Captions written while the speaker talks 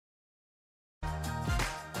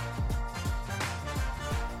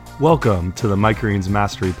Welcome to the Microgreens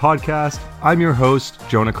Mastery Podcast. I'm your host,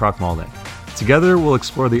 Jonah Kroc-Malden. Together, we'll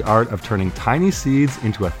explore the art of turning tiny seeds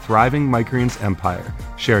into a thriving microgreens empire,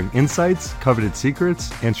 sharing insights, coveted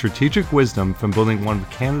secrets, and strategic wisdom from building one of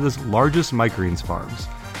Canada's largest microgreens farms.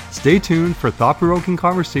 Stay tuned for thought-provoking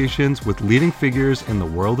conversations with leading figures in the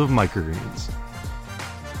world of microgreens.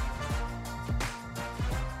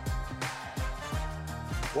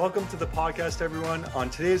 Welcome to the podcast, everyone. On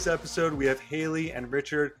today's episode, we have Haley and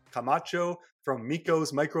Richard Camacho from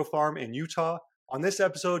Micos Micro Farm in Utah. On this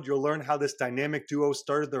episode, you'll learn how this dynamic duo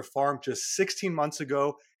started their farm just 16 months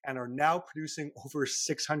ago and are now producing over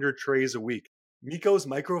 600 trays a week. Micos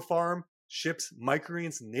Micro Farm ships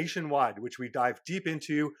microgreens nationwide, which we dive deep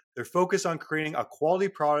into. Their focus on creating a quality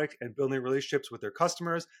product and building relationships with their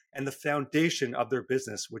customers, and the foundation of their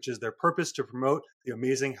business, which is their purpose to promote the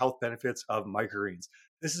amazing health benefits of microgreens.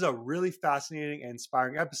 This is a really fascinating and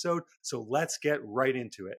inspiring episode, so let's get right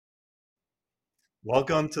into it.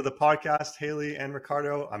 Welcome to the podcast, Haley and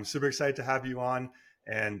Ricardo. I'm super excited to have you on.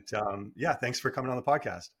 And thanks for coming on the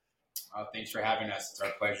podcast. Thanks for having us. It's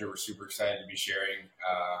our pleasure. We're super excited to be sharing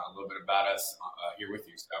a little bit about us here with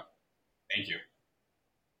you. So thank you.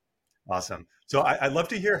 Awesome. So I'd love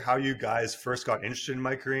to hear how you guys first got interested in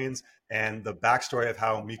microgreens and the backstory of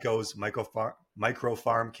how Micos Micro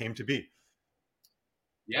Farm came to be.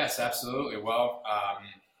 Yes, absolutely. Well,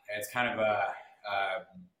 it's kind of a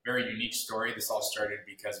very unique story. This all started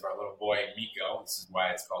because of our little boy, Miko. This is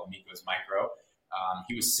why it's called Micos Micro.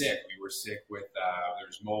 He was sick. We were sick with, there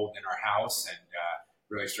was mold in our house and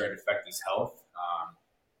really started to affect his health.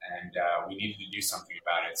 We needed to do something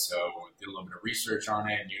about it. So we did a little bit of research on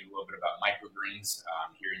it and knew a little bit about microgreens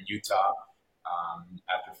here in Utah.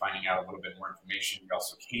 After finding out a little bit more information, he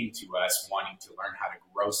also came to us wanting to learn how to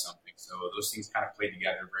grow something. So those things kind of played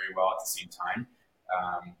together very well at the same time.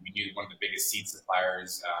 We knew one of the biggest seed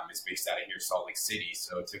suppliers is based out of here, Salt Lake City.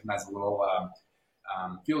 So it took him as a little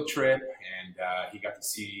field trip, and he got to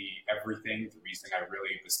see everything. The reason I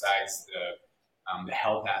really, besides the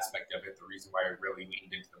health aspect of it, the reason why I really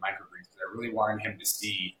leaned into the microgreens is I really wanted him to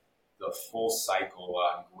see the full cycle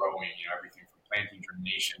growing, everything from planting,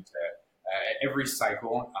 germination to every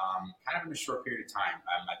cycle, kind of in a short period of time.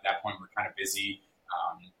 At that point, we're kind of busy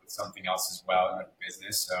with something else as well, another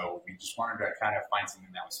business. So we just wanted to kind of find something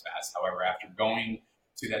that was fast. However, after going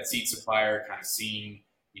to that seed supplier, kind of seeing,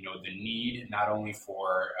 the need not only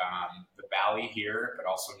for the valley here, but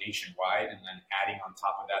also nationwide, and then adding on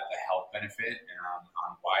top of that the health benefit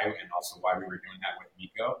on why, and also why we were doing that with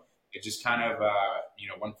Miko, it just kind of,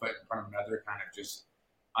 one foot in front of another, kind of just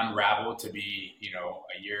unraveled to be,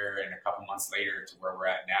 a year and a couple months later to where we're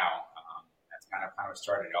at now. That's kind of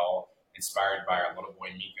started, all inspired by our little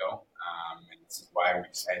boy Miko, and this is why we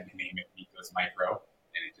decided to name it Micos Micro,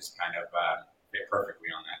 and it just kind of fit perfectly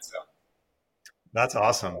on that. So that's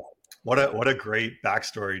awesome. What a great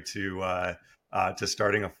backstory to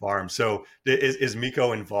starting a farm. So is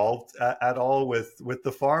Miko involved at all with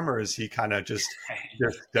the farm, or is he kind of just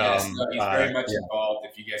he's very much involved.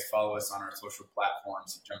 If you guys follow us on our social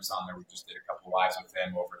platforms, he jumps on there. We just did a couple lives with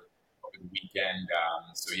him over the weekend.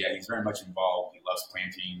 He's very much involved. He loves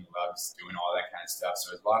planting, loves doing all that kind of stuff.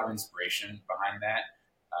 So there's a lot of inspiration behind that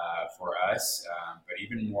for us. But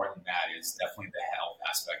even more than that is definitely the health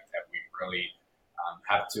aspect that we really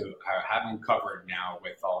have uncovered now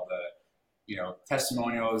with all the,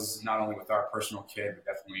 testimonials, not only with our personal kid, but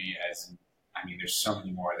definitely there's so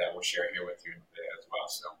many more that we'll share here with you as well.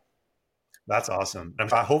 So that's awesome.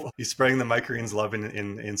 I hope he's spreading the microgreens love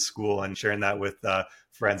in school and sharing that with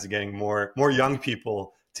friends and getting more young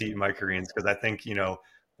people to eat microgreens, because I think,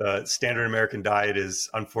 the standard American diet is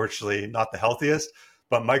unfortunately not the healthiest,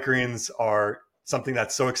 but microgreens are something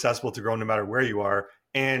that's so accessible to grow no matter where you are.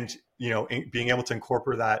 And, being able to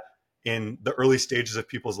incorporate that in the early stages of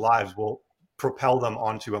people's lives will propel them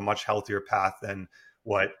onto a much healthier path than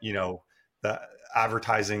what, the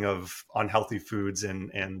advertising of unhealthy foods and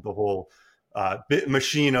the whole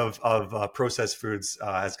machine of processed foods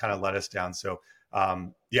has kind of let us down. So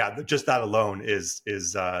just that alone is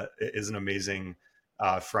an amazing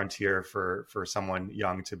frontier for someone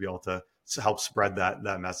young to be able to help spread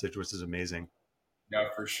that message, which is amazing. No,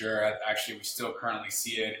 for sure. Actually, we still currently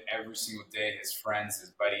see it every single day. His friends,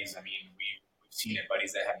 his buddies. We've seen it,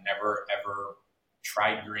 buddies that have never, ever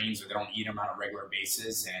tried greens, or they don't eat them on a regular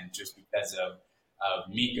basis. And just because of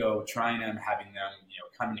Miko trying them, having them,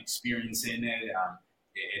 come and experiencing it,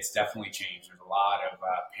 it's definitely changed. There's a lot of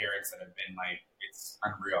parents that have been like, it's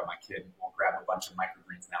unreal. My kid will grab a bunch of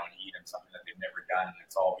microgreens now and eat them, something that they've never done. And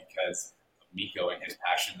it's all because of Miko and his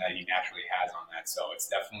passion that he naturally has on that. So it's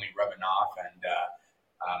definitely rubbing off. And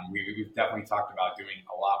we've definitely talked about doing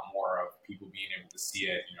a lot more of people being able to see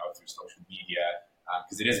it, through social media,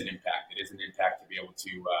 because it is an impact. It is an impact to be able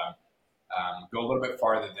to go a little bit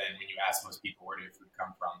farther than when you ask most people where did food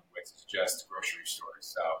come from, which is just grocery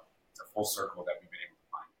stores. So it's a full circle that we've been able to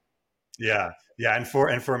find. Yeah, yeah, and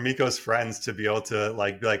for Miko's friends to be able to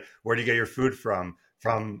like be like, where do you get your food from?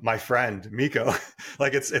 From my friend Miko.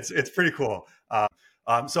 Like it's pretty cool.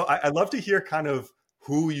 So I'd love to hear kind of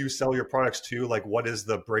who you sell your products to. Like, what is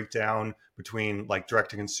the breakdown between like direct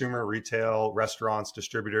to consumer, retail, restaurants,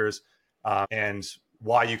 distributors, and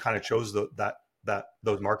why you kind of chose that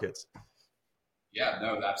those markets? Yeah,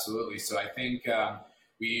 no, absolutely. So I think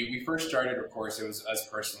we first started, of course, it was us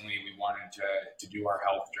personally. We wanted to do our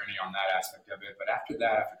health journey on that aspect of it. But after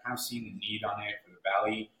that, after kind of seeing the need on it for the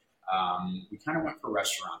valley, we kind of went for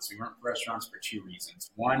restaurants. We went for restaurants for two reasons.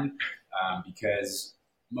 One, because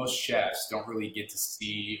most chefs don't really get to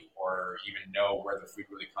see or even know where the food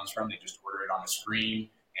really comes from. They just order it on the screen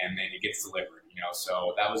and then it gets delivered.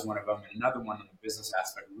 So that was one of them. And another one on the business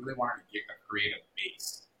aspect, we really wanted to create a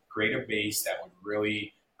base that would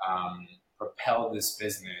really propel this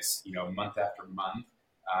business, month after month,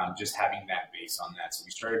 just having that base on that. So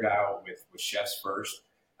we started out with chefs first,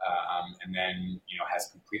 and then, has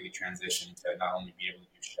completely transitioned to not only be able to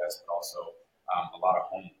do chefs, but also a lot of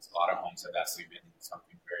homes. A lot of homes have actually been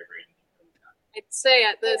something very, very unique. I'd say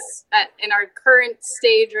in our current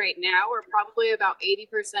stage right now, we're probably about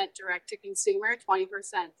 80% direct to consumer, 20%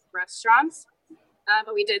 restaurants.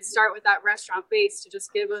 But we did start with that restaurant base to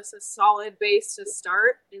just give us a solid base to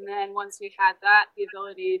start. And then once we had that, the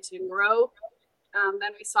ability to grow,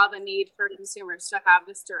 then we saw the need for consumers to have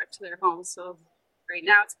this direct to their homes. So right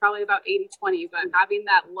now it's probably about 80-20, but having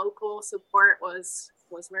that local support was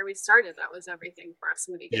where we started. That was everything for us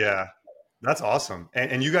in the beginning. Yeah, that's awesome.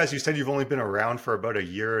 And you guys, you said you've only been around for about a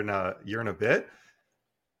year and a bit.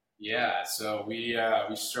 Yeah, so we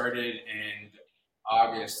started in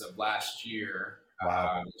August of last year.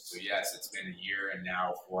 Wow. So yes, it's been a year and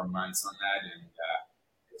now 4 months on that, and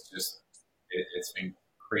it's been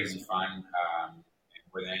crazy fun. And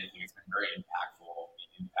more than anything, it's been very impactful.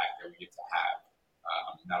 The impact that we get to have,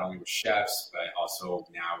 not only with chefs, but also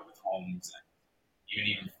now with homes, and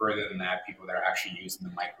even further than that, people that are actually using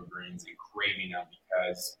the microgreens and craving them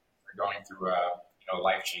because they're going through a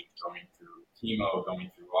life change, going through chemo,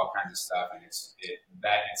 going through all kinds of stuff, and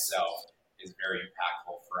that in itself is very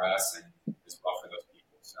impactful for us and as well for those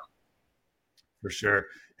people. So For sure.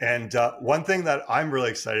 And one thing that I'm really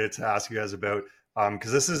excited to ask you guys about,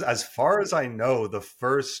 because this is, as far as I know, the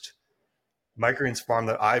first microgreens farm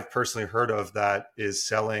that I've personally heard of that is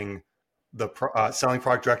selling selling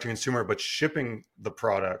product direct to consumer, but shipping the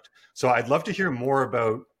product. So I'd love to hear more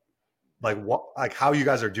about like how you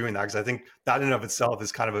guys are doing that, because I think that in and of itself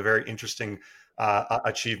is kind of a very interesting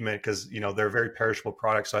achievement, because they're very perishable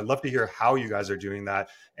products. So I'd love to hear how you guys are doing that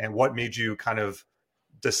and what made you kind of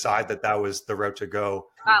decide that was the route to go.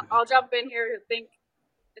 I'll jump in here. I think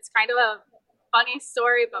it's kind of a funny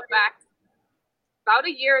story, but back about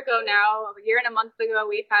a year ago now, a year and a month ago,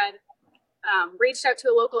 we had reached out to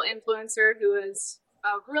a local influencer who is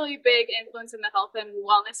a really big influence in the health and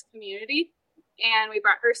wellness community. And we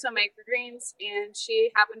brought her some microgreens, and she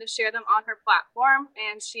happened to share them on her platform.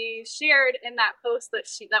 And she shared in that post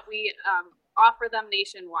that we offer them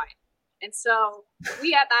nationwide. And so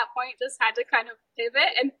we at that point just had to kind of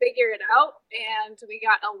pivot and figure it out. And we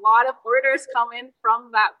got a lot of orders coming from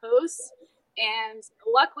that post. And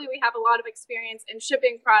luckily, we have a lot of experience in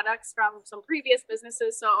shipping products from some previous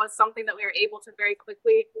businesses. So it was something that we were able to very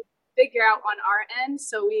quickly figure out on our end.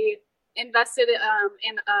 So we invested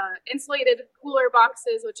in insulated cooler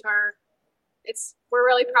boxes, which we're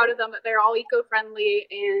really proud of them, but they're all eco-friendly,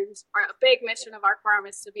 and a big mission of our farm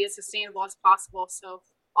is to be as sustainable as possible. So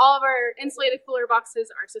all of our insulated cooler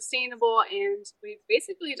boxes are sustainable, and we've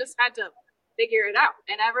basically just had to figure it out.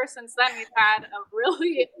 And ever since then, we've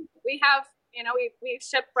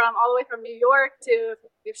shipped from all the way from New York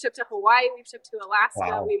we've shipped to Hawaii, we've shipped to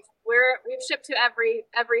Alaska. Wow. We've shipped to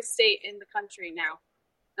every state in the country now.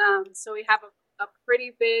 So we have a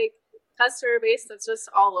pretty big customer base that's just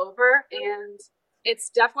all over, and it's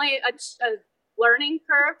definitely a learning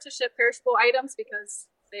curve to ship perishable items because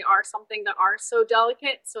they are something that are so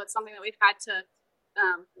delicate. So it's something that we've had to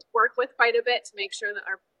work with quite a bit to make sure that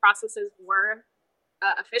our processes were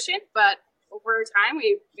efficient. But over time,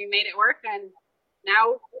 we made it work, and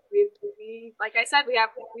now we like I said,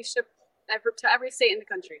 we ship to every state in the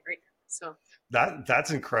country right now. So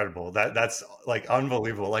that's incredible. That's like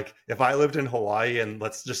unbelievable. Like if I lived in Hawaii, and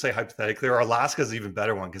let's just say hypothetically, or Alaska is an even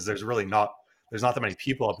better one because there's there's not that many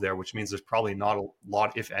people up there, which means there's probably not a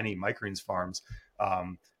lot, if any, microgreens farms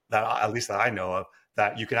that at least that I know of,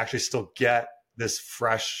 that you can actually still get this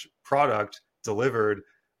fresh product delivered,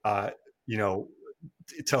 you know,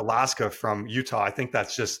 to Alaska from Utah. I think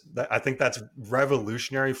that's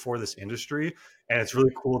revolutionary for this industry, and it's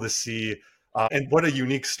really cool to see. And what a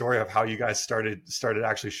unique story of how you guys started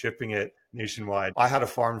actually shipping it nationwide. I had a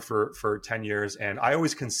farm for 10 years, and I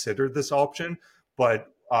always considered this option, but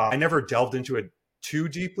I never delved into it too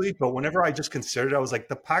deeply. But whenever I just considered it, I was like,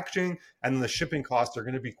 the packaging and the shipping costs are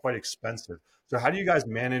going to be quite expensive. So how do you guys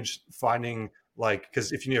manage finding, like,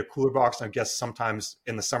 because if you need a cooler box, I guess sometimes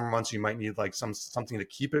in the summer months you might need like something to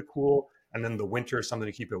keep it cool, and then the winter something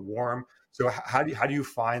to keep it warm. So how do you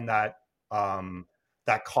find that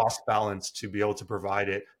that cost balance to be able to provide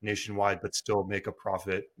it nationwide but still make a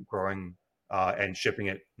profit growing and shipping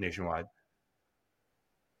it nationwide?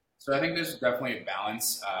 So I think there's definitely a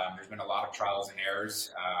balance. There's been a lot of trials and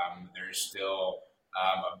errors. There's still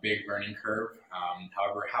a big learning curve.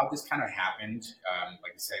 However, how this kind of happened,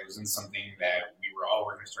 like I said, it wasn't something that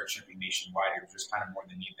we're going to start shipping nationwide. It was just kind of more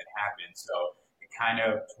the need that happened. So it kind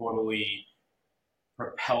of totally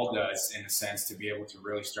propelled us in a sense to be able to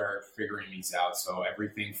really start figuring these out. So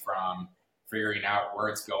everything from figuring out where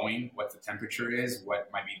it's going, what the temperature is, what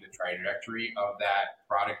might be the trajectory of that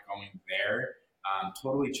product going there,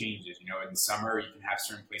 totally changes. You know, in the summer, you can have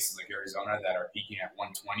certain places like Arizona that are peaking at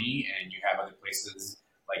 120, and you have other places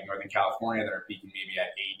like Northern California that are peaking maybe at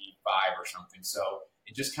 85 or something. So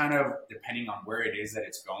it just kind of, depending on where it is that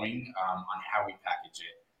it's going, on how we package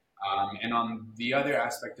it. And on the other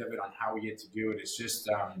aspect of it, on how we get to do it, it's just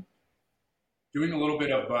doing a little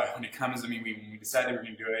bit of, when it comes, I mean, when we decided we were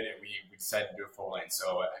going to do it, and we decided to do a full line.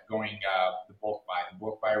 So going the bulk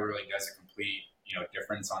buy really does a complete,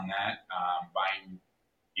 difference on that. Buying,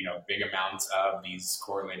 big amounts of these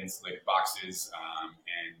correlated insulated boxes.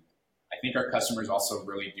 And I think our customers also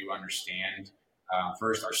really do understand,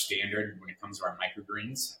 first, our standard when it comes to our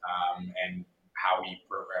microgreens, and how we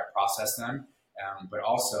process them. But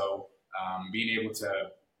also being able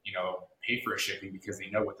to, pay for shipping because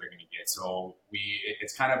they know what they're going to get. So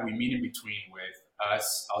it's kind of, we meet in between with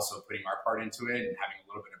us also putting our part into it and having a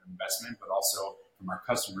little bit of investment, but also from our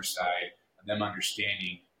customer side, them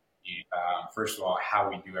understanding, first of all, how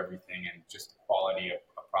we do everything and just the quality of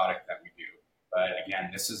a product that we do. But again,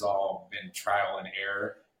 this has all been trial and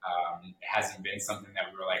error. It hasn't been something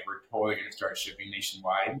that we were like, we're totally going to start shipping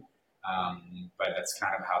nationwide. But that's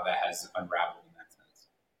kind of how that has unraveled in that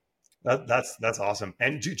sense. That's awesome.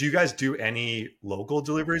 And do you guys do any local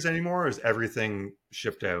deliveries anymore, or is everything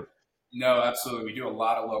shipped out? No, absolutely. We do a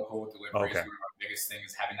lot of local deliveries. Okay. One of our biggest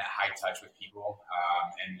things is having that high touch with people,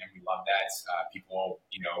 and we love that. People,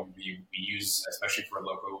 we use, especially for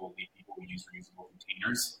local people, we use reusable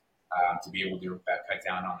containers to be able to cut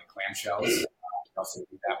down on the clamshells. We also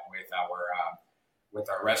do that with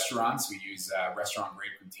our restaurants. We use restaurant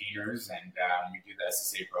grade containers, and we do the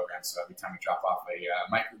SSA program. So every time we drop off a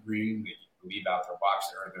microgreen, they leave out their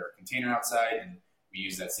box or their container outside, and we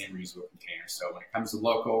use that same reusable container. So when it comes to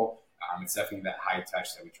local, it's definitely that high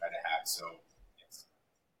touch that we try to have. So yes.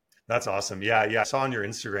 That's awesome. Yeah, yeah. I saw on your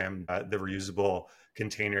Instagram the reusable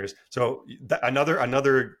containers. So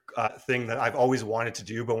another thing that I've always wanted to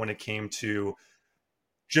do, but when it came to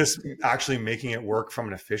just actually making it work from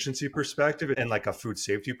an efficiency perspective and like a food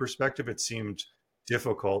safety perspective, it seemed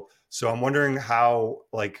difficult. So I'm wondering how,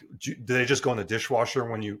 like, do they just go in the dishwasher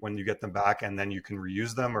when you get them back, and then you can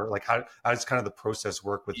reuse them, or like how does kind of the process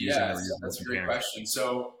work with using the reusable that's a great containers? question.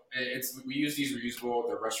 So we use these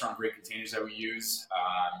the restaurant grade containers that we use,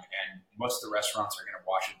 and most of the restaurants are going to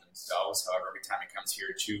wash it themselves. However, every time it comes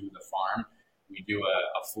here to the farm, we do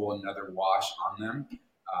a full another wash on them.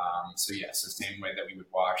 So yes, the same way that we would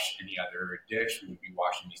wash any other dish, we would be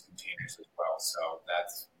washing these containers as well. So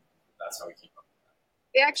that's how we keep up.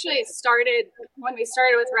 It actually started when we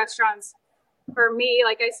started with restaurants. For me,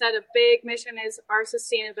 like I said, a big mission is our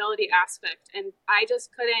sustainability aspect. And I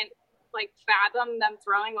just couldn't fathom them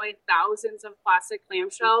throwing away thousands of plastic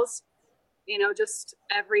clamshells, just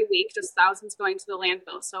every week, just thousands going to the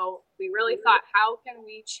landfill. So we really thought, how can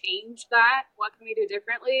we change that? What can we do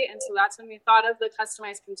differently? And so that's when we thought of the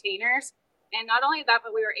customized containers. And not only that,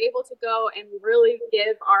 but we were able to go and really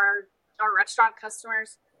give our restaurant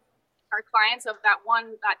customers, our clients, of that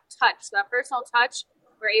touch, that personal touch.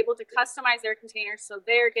 We're able to customize their containers, so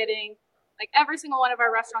they're getting, every single one of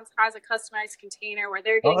our restaurants has a customized container where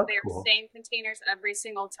they're getting their Cool. same containers every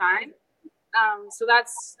single time. So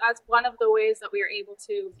that's one of the ways that we are able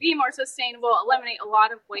to be more sustainable, eliminate a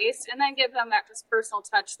lot of waste, and then give them that just personal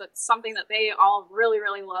touch. That's something that they all really,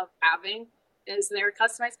 really love having. is their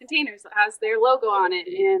customized containers that has their logo on it,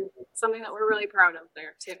 and something that we're really proud of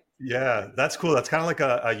there too. Yeah, that's cool. That's kind of like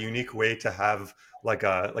a unique way to have like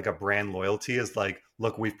a brand loyalty is like,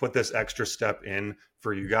 look, we've put this extra step in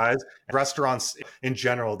for you guys. Restaurants in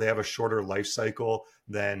general, they have a shorter life cycle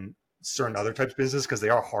than certain other types of business because they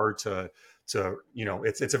are hard to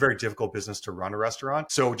it's a very difficult business to run a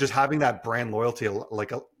restaurant. So just having that brand loyalty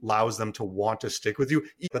like allows them to want to stick with you.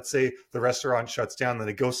 Let's say the restaurant shuts down, then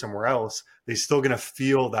they go somewhere else, they're still going to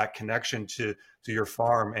feel that connection to your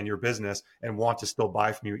farm and your business and want to still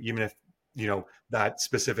buy from you, even if that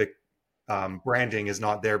specific branding is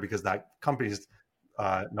not there because that company's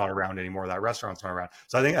not around anymore, that restaurant's not around.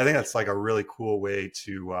 So I think that's like a really cool way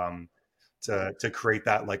to create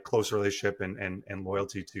that like close relationship and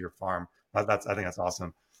loyalty to your farm. I think that's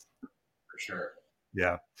awesome. For sure.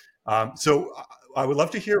 Yeah. So I would love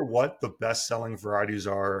to hear what the best selling varieties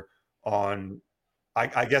are on,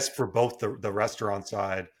 I guess for both the restaurant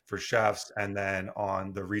side for chefs and then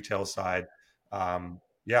on the retail side.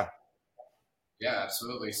 Yeah. Yeah,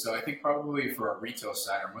 absolutely. So I think probably for our retail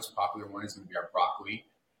side, our most popular one is going to be our broccoli,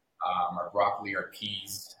 our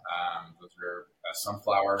peas. Those are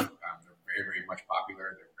sunflower. They're very, very much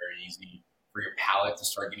popular. They're very easy for your palate to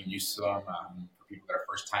start getting used to them. For people that are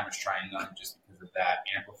first timers trying them, just because of that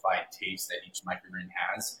amplified taste that each microgreen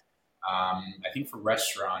has. I think for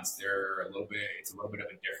restaurants, it's a little bit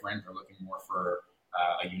of a different. They're looking more for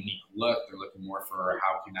a unique look. They're looking more for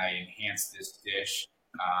how can I enhance this dish.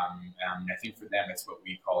 I think for them, it's what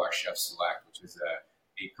we call our Chef Select, which is a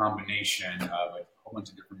combination of a whole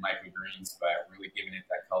bunch of different microgreens, but really giving it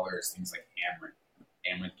that color is things like amaranth.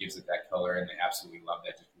 Amaranth gives it that color, and they absolutely love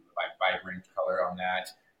that, just the vibrant color on that.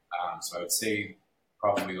 So I would say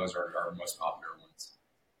probably those are our most popular ones.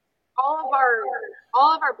 All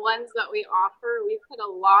of our blends that we offer, we put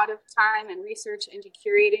a lot of time and research into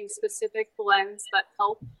curating specific blends that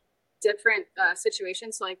help different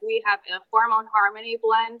situations. So like we have a hormone harmony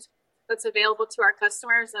blend that's available to our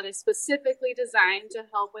customers that is specifically designed to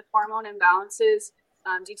help with hormone imbalances,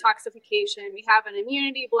 detoxification. We have an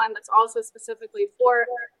immunity blend that's also specifically for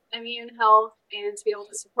immune health and to be able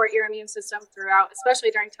to support your immune system throughout, especially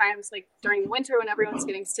during times like during winter when everyone's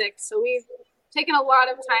getting sick. So we've taken a lot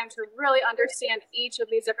of time to really understand each of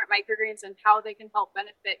these different microgreens and how they can help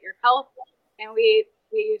benefit your health. And we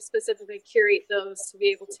specifically curate those to be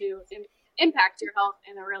able to impact your health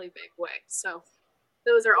in a really big way. So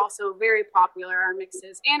those are also very popular, our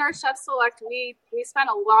mixes. And our Chef Select, we spent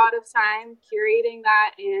a lot of time curating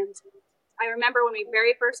that. And I remember when we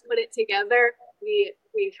very first put it together, we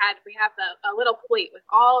have a little plate with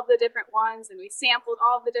all of the different ones, and we sampled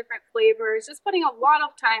all of the different flavors, just putting a lot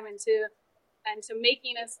of time into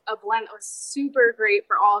making us a blend that was super great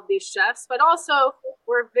for all of these chefs. But also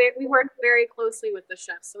we work very closely with the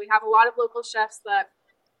chefs. So we have a lot of local chefs that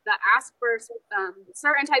ask for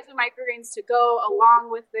certain types of microgreens to go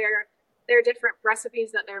along with their different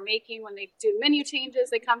recipes that they're making. When they do menu changes,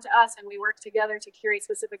 they come to us and we work together to curate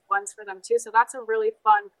specific blends for them too. So that's a really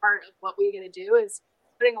fun part of what we get to do, is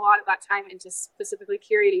putting a lot of that time into specifically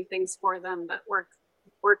curating things for them that work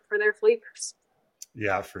for their flavors.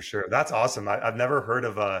 Yeah, for sure. That's awesome. I've never heard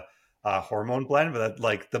of a hormone blend, but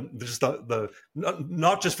like the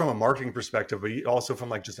not just from a marketing perspective, but also from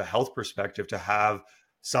like just a health perspective, to have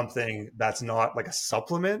something that's not like a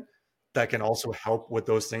supplement that can also help with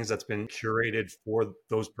those things that's been curated for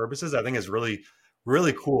those purposes, I think is really,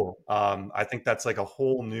 really cool. I think that's like a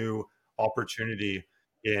whole new opportunity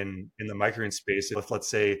in the microgreen space. If let's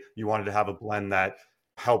say you wanted to have a blend that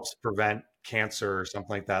helps prevent cancer or something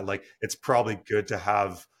like that, like it's probably good to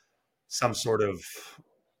have some sort of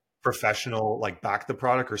professional like back the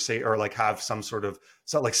product, or say, or like have some sort of,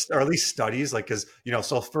 so like, or at least studies, like, because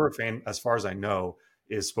sulforaphane, as far as I know,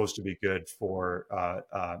 is supposed to be good for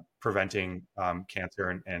preventing cancer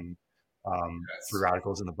and free Yes.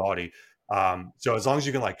 radicals in the body. So as long as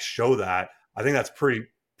you can like show that, I think that's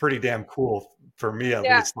pretty damn cool for me, at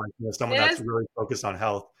Yeah, least, like someone it that's is. really focused on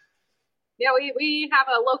health. Yeah, we have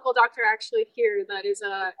a local doctor actually here that is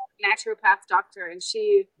a naturopath doctor, and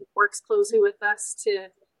she works closely with us to,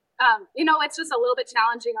 it's just a little bit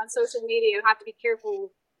challenging on social media. You have to be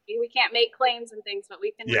careful. We can't make claims and things, but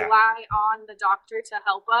we can Yeah. rely on the doctor to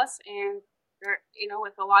help us. And,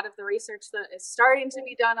 with a lot of the research that is starting to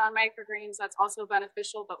be done on microgreens, that's also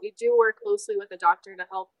beneficial. But we do work closely with a doctor to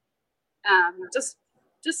help just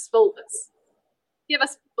give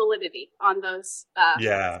us validity on those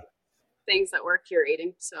Yeah, things that we're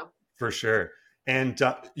curating. So for sure. And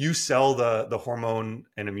you sell the hormone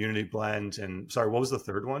and immunity blend, and sorry, what was the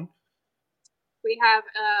third one? we have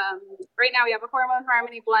right now we have a hormone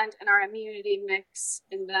harmony blend and our immunity mix,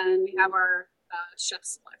 and then we have our chef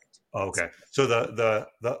select. Okay. So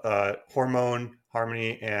the hormone,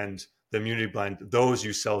 harmony, and the immunity blend, those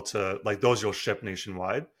you sell to, like, those you'll ship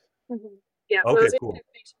nationwide. Mm-hmm. Yeah, Okay, those are cool.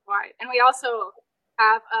 nationwide, and we also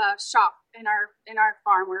have a shop in our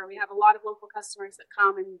farm where we have a lot of local customers that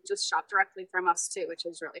come and just shop directly from us too, which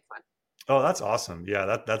is really fun. Oh, that's awesome.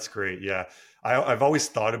 Yeah, that's great. Yeah, I've always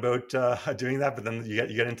thought about doing that, but then you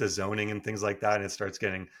get into zoning and things like that, and it starts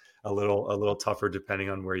getting a little tougher depending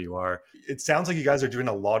on where you are. It sounds like you guys are doing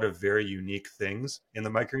a lot of very unique things in the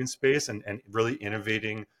microgreen space and really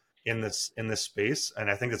innovating in this space.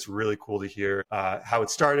 And I think it's really cool to hear how it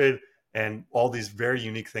started and all these very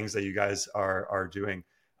unique things that you guys are doing.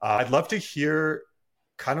 I'd love to hear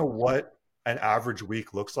kind of what an average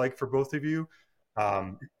week looks like for both of you.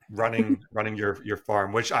 Um, running your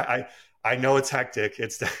farm, which I know it's hectic.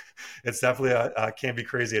 It's definitely can be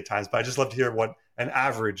crazy at times, but I just love to hear what an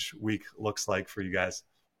average week looks like for you guys.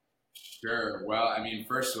 Sure. Well, I mean,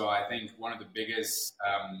 first of all, I think one of the biggest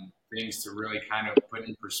things to really kind of put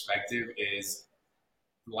in perspective is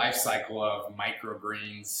the life cycle of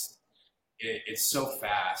microgreens. It's so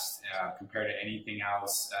fast compared to anything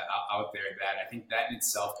else out there that I think that in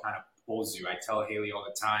itself kind of pulls you. I tell Haley all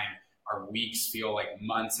the time, our weeks feel like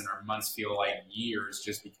months and our months feel like years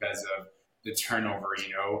just because of the turnover.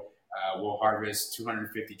 We'll harvest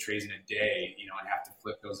 250 trays in a day, and have to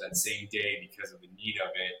flip those that same day because of the need of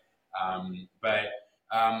it. But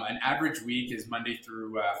an average week is Monday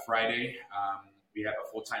through Friday. We have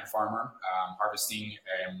a full-time farmer harvesting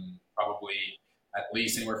probably at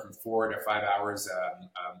least anywhere from 4 to 5 hours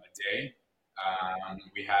a day.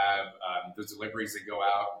 We have those deliveries that go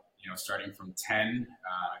out, starting from 10.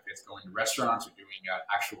 If it's going to restaurants or doing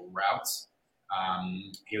actual routes.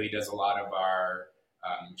 Haley does a lot of our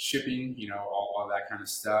shipping, all that kind of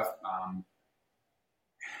stuff.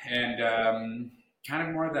 And kind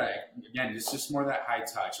of more of that, again, it's just more of that high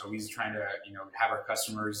touch, always trying to, have our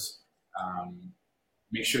customers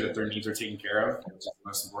make sure that their needs are taken care of, which is the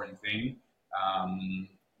most important thing.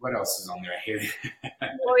 What else is on there, Haley?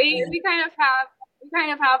 Well, we kind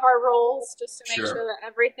of have our roles just to make sure that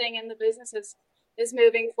everything in the business is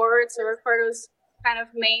moving forward. So Ricardo's kind of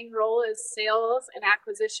main role is sales and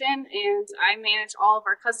acquisition, and I manage all of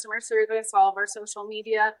our customer service, all of our social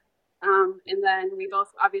media, and then we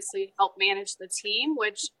both obviously help manage the team,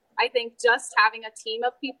 which I think just having a team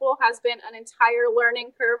of people has been an entire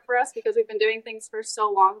learning curve for us because we've been doing things for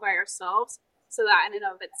so long by ourselves. So that in and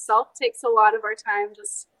of itself takes a lot of our time,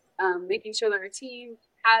 just making sure that our team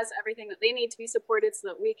has everything that they need to be supported so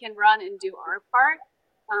that we can run and do our part.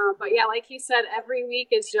 But yeah, like you said, every week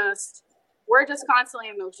is we're just constantly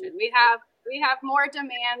in motion. We have more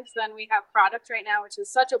demand than we have product right now, which is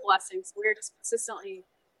such a blessing. So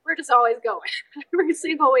we're just always going. Every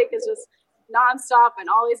single week is just nonstop and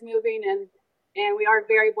always moving. And we are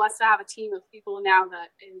very blessed to have a team of people now that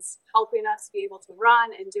is helping us be able to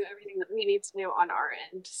run and do everything that we need to do on our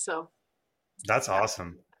end. So that's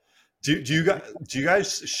awesome. Do you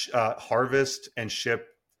guys harvest and ship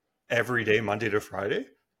every day, Monday to Friday?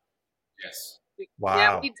 Yes. Wow.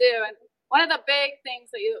 Yeah, we do. And one of the big things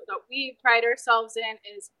that we pride ourselves in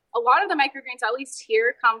is a lot of the microgreens, at least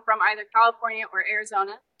here, come from either California or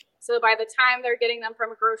Arizona. So by the time they're getting them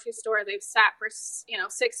from a grocery store, they've sat for 6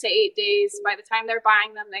 to 8 days. By the time they're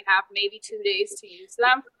buying them, they have maybe 2 days to use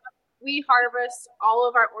them. We harvest all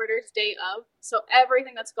of our orders day of. So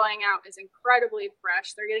everything that's going out is incredibly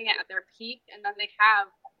fresh. They're getting it at their peak. And then they have,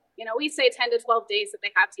 we say 10 to 12 days that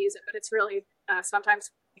they have to use it, but it's really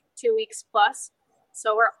sometimes 2 weeks plus.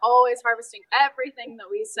 So we're always harvesting everything that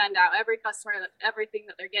we send out. Every customer, everything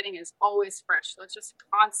that they're getting is always fresh. So it's just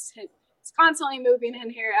it's constantly moving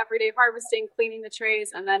in here every day, harvesting, cleaning the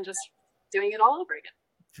trays, and then just doing it all over again.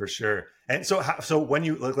 For sure. And so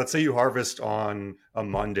when let's say you harvest on a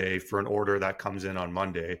Monday for an order that comes in on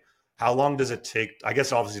Monday, how long does it take? I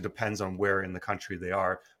guess it obviously depends on where in the country they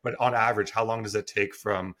are, but on average, how long does it take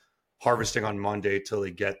from harvesting on Monday till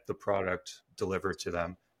they get the product delivered to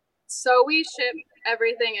them? So we ship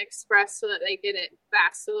everything express so that they get it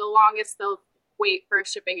fast. So the longest they'll wait for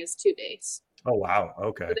shipping is 2 days. Oh, wow.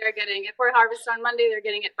 Okay. So they're getting, if we're harvest on Monday, they're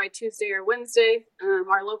getting it by Tuesday or Wednesday.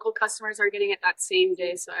 Our local customers are getting it that same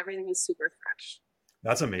day. So everything is super fresh.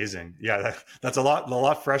 That's amazing. Yeah, that's a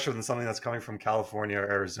lot fresher than something that's coming from California or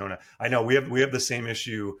Arizona. I know we have the same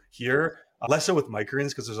issue here, less so with microgreens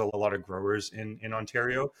because there's a lot of growers in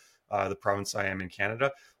Ontario, the province I am in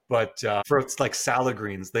Canada. But for it's like salad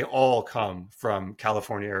greens, they all come from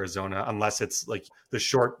California, Arizona, unless it's like the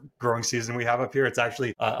short growing season we have up here. It's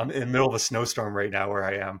actually I'm in the middle of a snowstorm right now where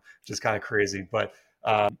I am, which is kind of crazy. But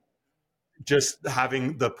just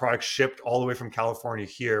having the product shipped all the way from California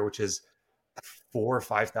here, which is 4 or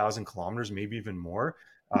 5 thousand kilometers, maybe even more.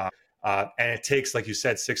 And it takes, like you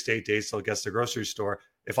said, 6 to 8 days till it gets to the grocery store.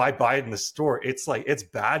 If I buy it in the store, it's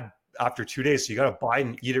bad after 2 days. So you got to buy it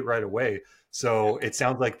and eat it right away. So it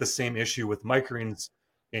sounds like the same issue with microgreens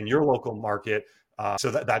in your local market.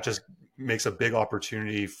 So that just makes a big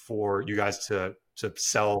opportunity for you guys to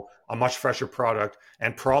sell a much fresher product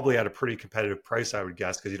and probably at a pretty competitive price, I would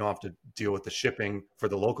guess, because you don't have to deal with the shipping for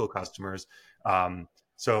the local customers.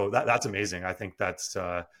 So that's amazing. I think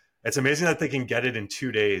it's amazing that they can get it in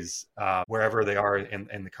 2 days wherever they are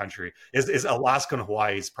in the country. Is Alaska and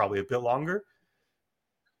Hawaii is probably a bit longer?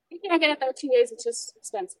 You can't get it there 2 days. It's just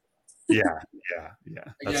expensive. Yeah.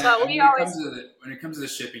 Again, So when it comes to the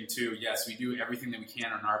shipping too, yes, we do everything that we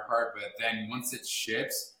can on our part, but then once it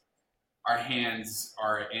ships, our hands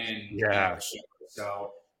are in the shipper.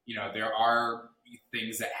 So, there are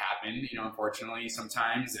things that happen, unfortunately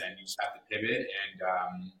sometimes, and you just have to pivot.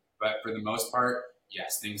 And but for the most part,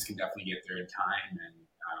 yes, things can definitely get there in time, and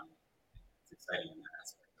it's exciting in that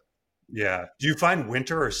aspect. Yeah. Do you find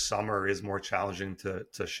winter or summer is more challenging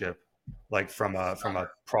to ship, like from a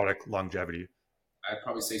product longevity? I'd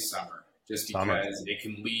probably say summer, just Summer. because it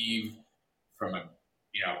can leave from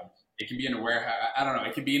it can be in a warehouse. I don't know.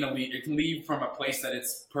 It can leave from a place that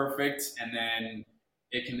it's perfect, and then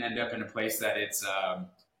it can end up in a place that it's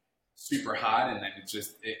super hot, and then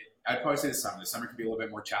I'd probably say the summer. The summer can be a little bit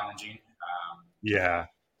more challenging. Yeah.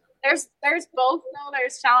 There's both though.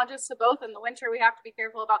 There's challenges to both. In the winter, we have to be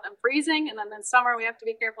careful about them freezing, and then in summer, we have to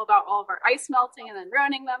be careful about all of our ice melting and then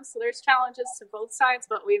ruining them. So there's challenges to both sides,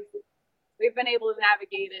 but we've been able to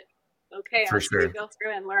navigate it okay For as sure. we go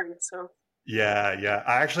through and learn. So Yeah.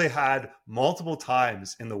 I actually had multiple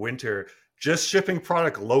times in the winter just shipping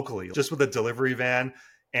product locally, just with a delivery van,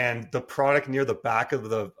 and the product near the back of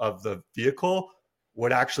the vehicle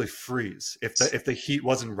would actually freeze if the heat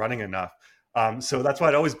wasn't running enough. So that's why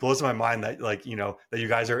it always blows my mind that that you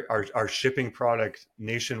guys are shipping product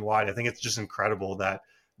nationwide. I think it's just incredible that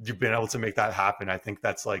you've been able to make that happen. I think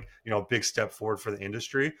that's like a big step forward for the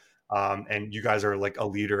industry. And you guys are like a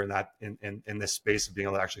leader in that in this space of being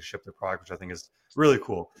able to actually ship the product, which I think is really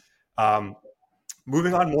cool.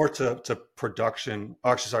 Moving on more to production.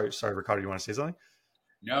 Oh, actually, sorry, Ricardo, you want to say something?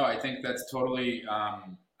 No, I think that's totally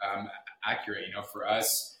accurate. For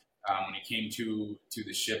us, when it came to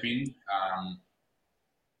the shipping,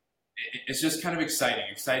 it's just kind of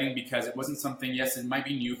exciting because it wasn't something. Yes, it might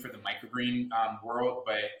be new for the microgreen world,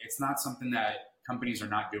 but it's not something that companies are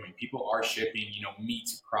not doing. People are shipping, meat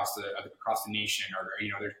across the nation, or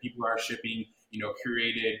there's people who are shipping,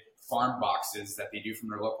 curated farm boxes that they do from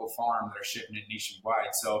their local farm that are shipping it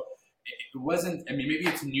nationwide. So it wasn't. I mean, maybe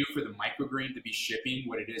it's new for the microgreen to be shipping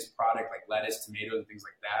what it is, product like lettuce, tomatoes, and things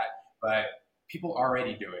like that. But people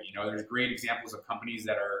already do it. There's great examples of companies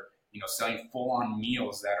that are selling full-on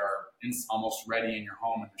meals that are almost ready in your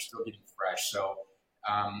home and they're still getting fresh. So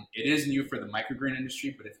it is new for the microgreen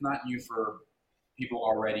industry, but it's not new for people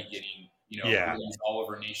already getting greens all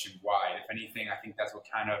over nationwide. If anything, I think that's what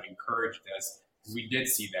kind of encouraged us, because we did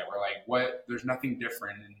see that. We're like, what? There's nothing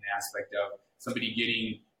different in the aspect of somebody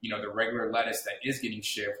getting the regular lettuce that is getting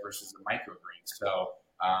shipped versus the microgreens. So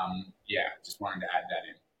just wanted to add that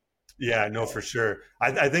in. Yeah, no, for sure.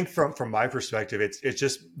 I think from my perspective, it's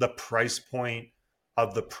just the price point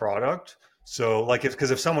of the product. So like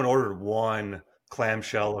if someone ordered one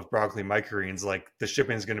clamshell of broccoli microgreens, like the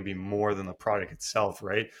shipping is going to be more than the product itself,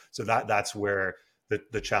 right? So that's where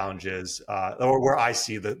the challenge is, or where I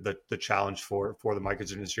see the challenge for the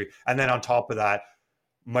microgreens industry. And then on top of that,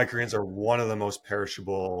 microgreens are one of the most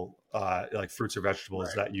perishable like fruits or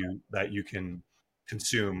vegetables that you can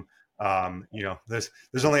consume.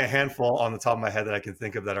 There's only a handful on the top of my head that I can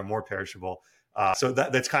think of that are more perishable. So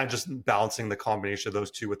that's kind of just balancing the combination of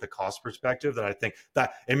those two with the cost perspective. That I think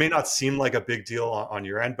that it may not seem like a big deal on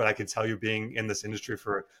your end, but I can tell you, being in this industry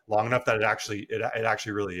for long enough, that it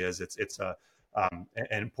actually really is. It's an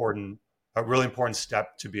a really important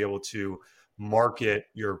step to be able to market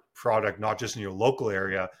your product not just in your local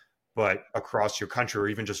area, but across your country or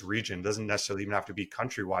even just region. It doesn't necessarily even have to be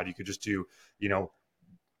countrywide. You could just do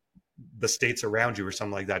the states around you or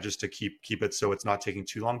something like that, just to keep it so it's not taking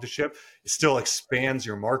too long to ship. It still expands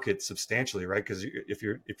your market substantially, right? Because if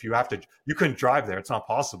you have to, you couldn't drive there. It's not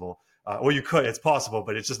possible. Well, you could. It's possible,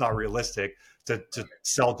 but it's just not realistic to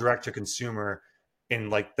sell direct to consumer in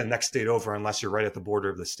like the next state over, unless you're right at the border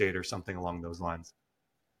of the state or something along those lines.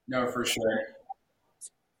 No, for sure.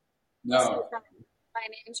 No. So the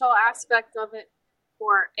financial aspect of it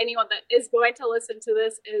for anyone that is going to listen to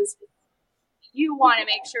this is, you want to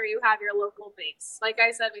make sure you have your local base. Like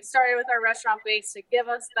I said, we started with our restaurant base to give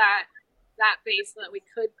us that base so that we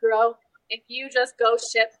could grow. if you just go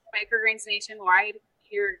ship microgreens nationwide,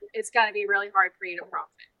 it's going to be really hard for you to profit.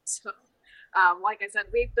 So, like I said,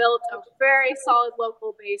 we built a very solid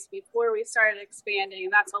local base before we started expanding,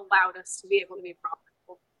 and that's allowed us to be able to be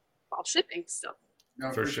profitable while shipping still.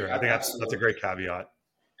 No, for sure. I think that's a great caveat.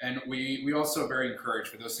 And we also very encourage,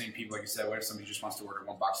 for those same people, like you said, what if somebody just wants to order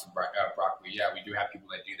one box of broccoli? Yeah, we do have people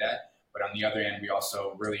that do that. But on the other end, we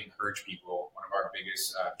also really encourage people. One of our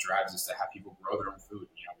biggest drives is to have people grow their own food.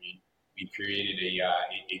 We created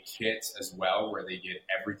a kit as well where they get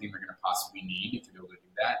everything they're going to possibly need to be able to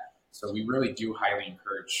do that. So we really do highly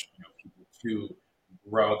encourage people to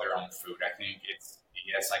grow their own food. I think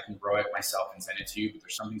yes, I can grow it myself and send it to you, but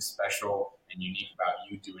there's something special and unique about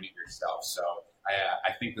you doing it yourself. So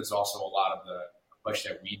I think there's also a lot of the push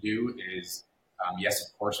that we do is, yes,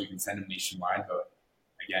 of course we can send them nationwide, but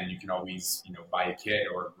again, you can always, buy a kit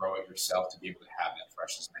or grow it yourself to be able to have that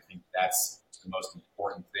freshness. And I think that's the most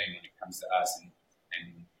important thing when it comes to us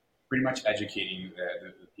and pretty much educating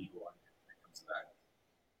the people when it comes to that.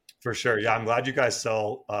 For sure. Yeah, I'm glad you guys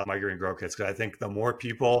sell microgreen grow kits, because I think the more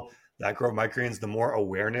people that grow microgreens, the more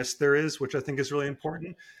awareness there is, which I think is really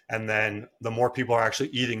important. And then the more people are actually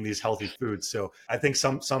eating these healthy foods. So I think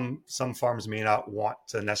some farms may not want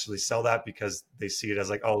to necessarily sell that because they see it as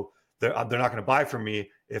like, oh, they're not going to buy from me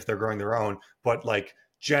if they're growing their own. But like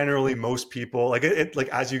generally most people, like like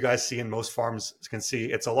as you guys see and most farms can see,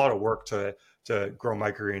 it's a lot of work to grow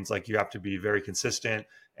microgreens. Like you have to be very consistent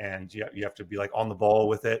and you have to be like on the ball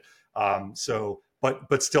with it.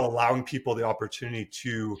 But still allowing people the opportunity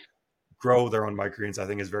to grow their own microgreens, I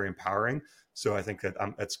think is very empowering. So I think that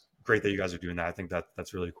it's great that you guys are doing that. I think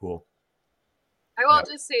that's really cool. I will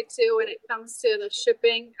just say too, when it comes to the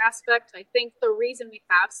shipping aspect, I think the reason we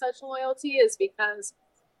have such loyalty is because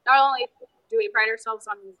not only do we pride ourselves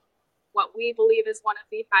on what we believe is one of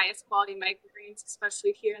the highest quality microgreens,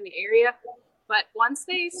 especially here in the area, but once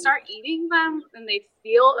they start eating them and they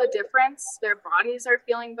feel a difference, their bodies are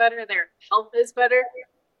feeling better, their health is better.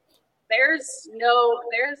 There's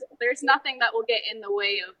nothing that will get in the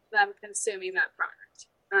way of them consuming that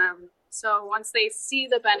product. So once they see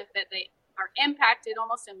the benefit, they are impacted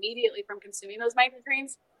almost immediately from consuming those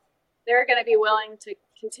microgreens. They're going to be willing to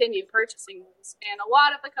continue purchasing those. And a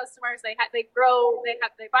lot of the customers, they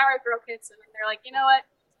buy our grow kits, and then they're like, you know what?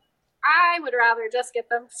 I would rather just get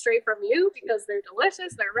them straight from you because they're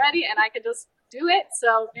delicious, they're ready, and I could just do it.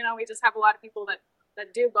 So we just have a lot of people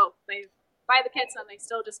that do both. They buy the kits and they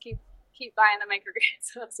still just keep buying the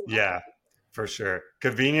microgreens. Yeah, for sure.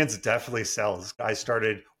 Convenience definitely sells. I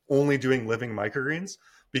started only doing living microgreens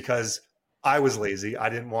because I was lazy. I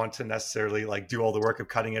didn't want to necessarily like do all the work of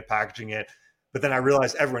cutting it, packaging it. But then I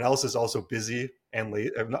realized everyone else is also busy and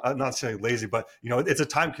not necessarily lazy, but it's a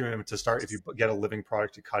time commitment to start if you get a living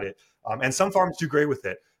product to cut it. And some farms do great with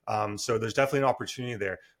it. So there's definitely an opportunity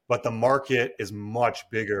there. But the market is much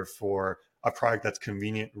bigger for a product that's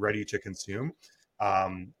convenient, ready to consume.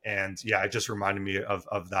 And yeah, it just reminded me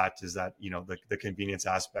of that, is that, the convenience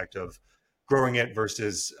aspect of growing it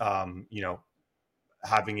versus,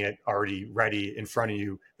 having it already ready in front of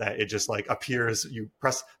you, that it just like appears, you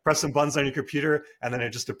press some buttons on your computer and then it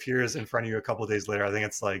just appears in front of you a couple of days later. I think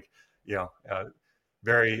it's like,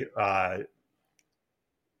 very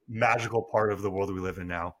magical part of the world we live in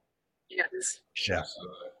now. Yes. Yeah.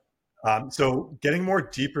 So getting more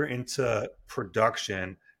deeper into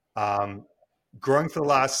production, growing for the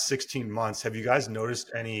last 16 months, have you guys noticed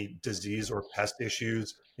any disease or pest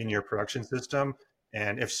issues in your production system?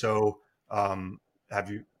 And if so, have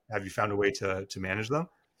you found a way to manage them?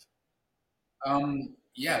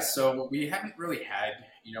 Yeah, so we haven't really had,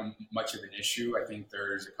 much of an issue. I think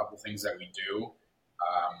there's a couple things that we do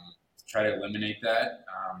to try to eliminate that.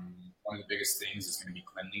 One of the biggest things is going to be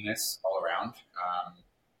cleanliness all around.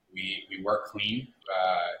 We work clean.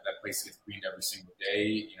 That place gets cleaned every single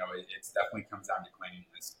day. It definitely comes down to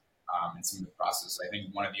cleanliness and some of the process. I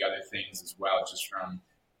think one of the other things as well, just from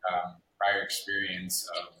prior experience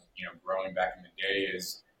of growing back in the day,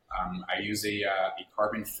 is I use a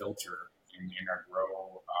carbon filter in our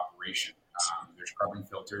grow operation. There's carbon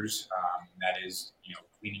filters that is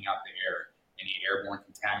cleaning out the air, any airborne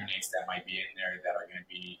contaminants that might be in there that are going to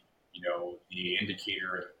be the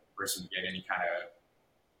indicator if a person get any kind of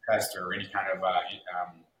pest or any kind of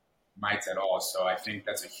mites at all. So I think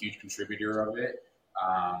that's a huge contributor of it.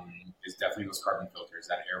 Is definitely those carbon filters,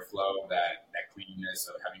 that airflow, that cleanliness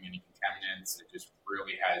of having any contaminants. It just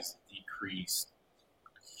really has decreased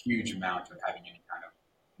a huge amount of having any kind of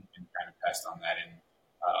pest on that. And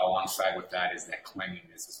alongside with that is that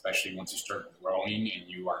cleanliness, especially once you start growing and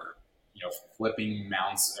you are flipping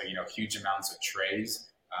mounts, huge amounts of trays.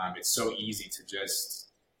 It's so easy to just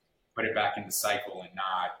put it back in the cycle and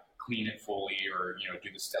not clean it fully or do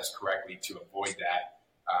the steps correctly to avoid that.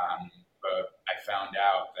 But I found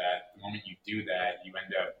out that the moment you do that, you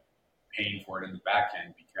end up paying for it in the back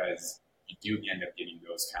end because you do end up getting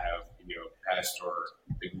those kind of pests or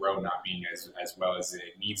the grow not being as well as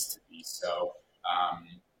it needs to be. So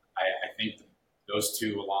I think those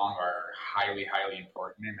two along are highly, highly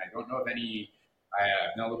important. And I don't know of any.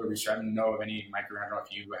 I've done a little bit of research. I don't know of any micro. I don't know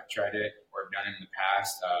if you have tried it or done it in the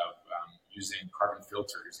past of using carbon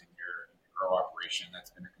filters in your grow operation.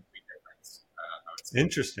 That's been a complete difference. I would say.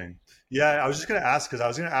 Interesting. Yeah, I was just going to ask because I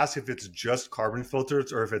was going to ask if it's just carbon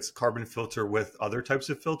filters or if it's carbon filter with other types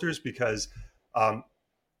of filters because um,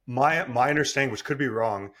 my understanding, which could be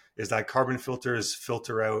wrong, is that carbon filters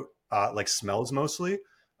filter out like smells mostly,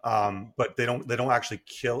 but they don't actually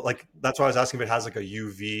kill. Like that's why I was asking if it has like a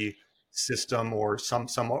UV system or some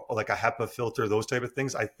like a HEPA filter, those type of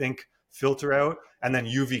things. I think filter out, and then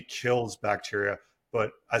UV kills bacteria.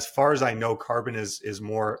 But as far as I know, carbon is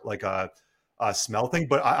more like a smell thing.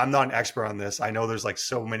 But I'm not an expert on this. I know there's like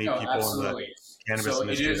so many No, people in the absolutely. cannabis So it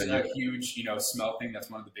industry is that a use it. huge, smell thing. That's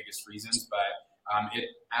one of the biggest reasons, but it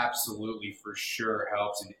absolutely for sure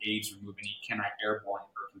helps and aids remove any kind of airborne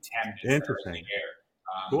or contaminants that are in the Interesting. air.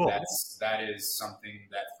 Cool. That is something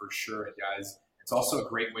that for sure it does. It's also a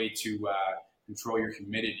great way to control your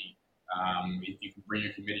humidity. You can bring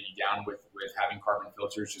your humidity down with having carbon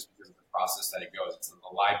filters just because of the process that it goes. It's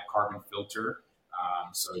a live carbon filter.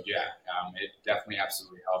 So yeah, it definitely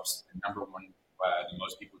absolutely helps. The number one that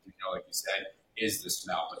most people do know, like you said, is the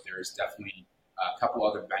smell, but there is definitely a couple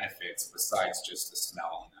other benefits besides just the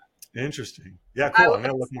smell on that. Interesting. Yeah, I cool. will, I'm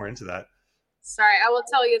gonna look more into that. sorry, I will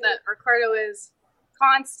tell you that Ricardo is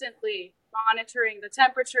constantly monitoring the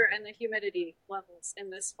temperature and the humidity levels in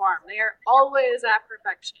this farm. They are always at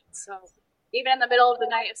perfection. So even in the middle of the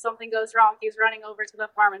night, if something goes wrong, he's running over to the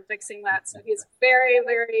farm and fixing that. So he's very,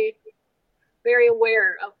 very, very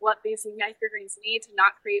aware of what these microgreens need to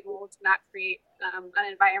not create mold, to not create an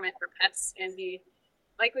environment for pests. And he,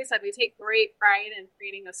 like we said, we take great pride in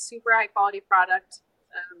creating a super high quality product.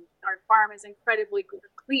 Our farm is incredibly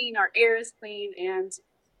clean, our air is clean, and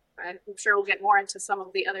I'm sure we'll get more into some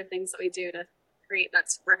of the other things that we do to create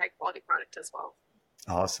that super high quality product as well.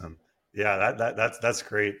 Awesome. Yeah, that's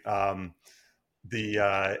great.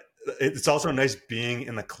 The it's also nice being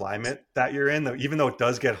in the climate that you're in. Even though it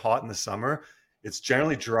does get hot in the summer, it's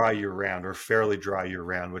generally dry year round or fairly dry year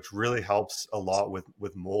round, which really helps a lot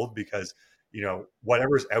with mold because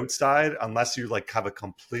whatever's outside, unless you like have a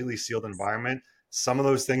completely sealed environment, some of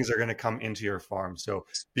those things are going to come into your farm. So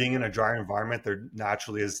being in a dry environment, there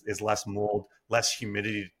naturally is less mold, less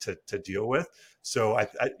humidity to deal with. So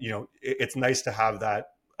it's nice to have that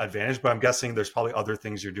advantage, but I'm guessing there's probably other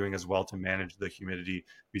things you're doing as well to manage the humidity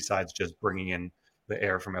besides just bringing in the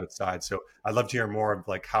air from outside. So I'd love to hear more of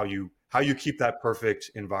like how you keep that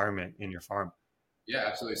perfect environment in your farm. Yeah,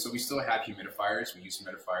 absolutely. So we still have humidifiers. We use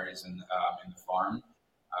humidifiers in the farm,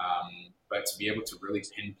 but to be able to really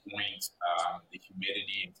pinpoint the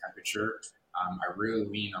humidity and temperature, I really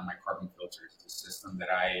lean on my carbon filters. It's a system that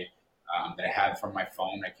I have from my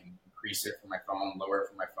phone. I can increase it from my phone, lower it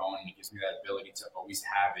from my phone, and it gives me that ability to always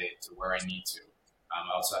have it to where I need to.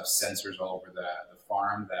 I also have sensors all over the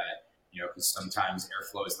farm that because sometimes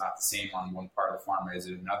airflow is not the same on one part of the farm as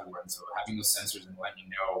in another one. So having those sensors and letting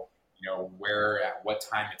me know where at what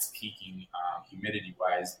time it's peaking humidity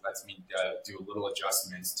wise lets me do a little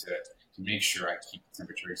adjustments to make sure I keep the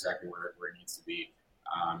temperature exactly where it needs to be.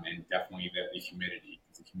 And definitely the humidity.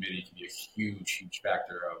 The humidity can be a huge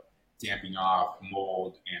factor of damping off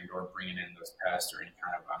mold and or bringing in those pests or any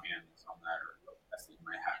kind of animals on that or pests that you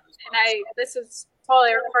might have as well. And this is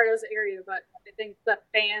totally Ricardo's area, but I think the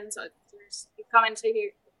fans, you come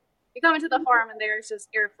into the farm and there's just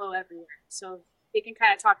airflow everywhere. So he can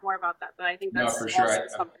kind of talk more about that, but I think that's for sure.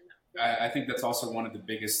 something. I think that's also one of the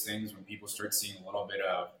biggest things when people start seeing a little bit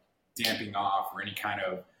of damping off or any kind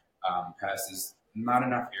of pest is not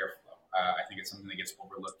enough airflow. I think it's something that gets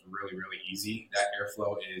overlooked really, really easy. That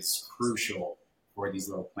airflow is crucial for these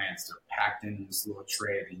little plants. They're packed in this little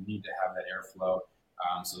tray. They need to have that airflow.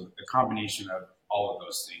 So the combination of all of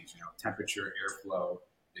those things, temperature, airflow,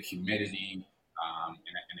 the humidity,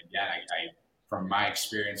 and again, I from my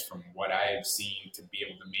experience, from what I've seen, to be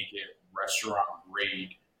able to make it restaurant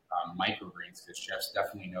grade microgreens, because chefs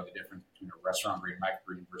definitely know the difference between a restaurant grade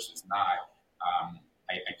microgreen versus not.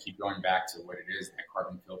 I keep going back to what it is, that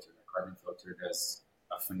carbon filter. The carbon filter does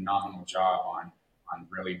a phenomenal job on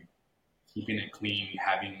really keeping it clean,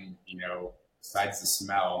 having, besides the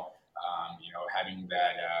smell, having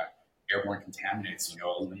that airborne contaminants,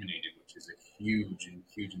 eliminated, which is a huge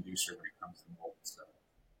inducer when it comes to mold and stuff.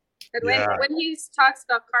 And Yeah. when he talks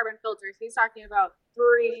about carbon filters, he's talking about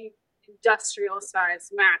 3 industrial size,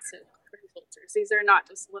 massive carbon filters. These are not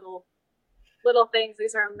just little things.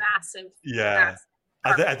 These are massive, Yeah. massive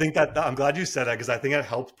carbon. I think that I'm glad you said that, because I think it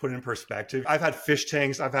helps put in perspective. I've had fish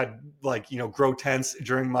tanks, I've had, like, grow tents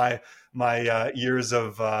during my years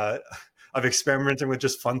of experimenting with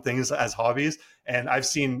just fun things as hobbies, and I've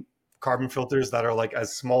seen carbon filters that are like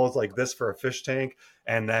as small as like this for a fish tank,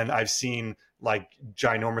 and then I've seen like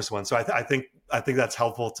ginormous ones. So I think that's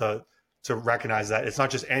helpful to recognize that it's not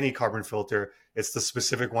just any carbon filter; it's the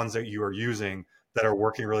specific ones that you are using that are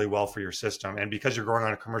working really well for your system. And because you're growing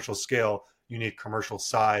on a commercial scale, you need commercial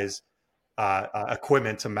size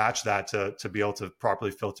equipment to match that to be able to properly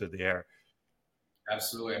filter the air.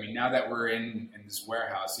 Absolutely. I mean, now that we're in this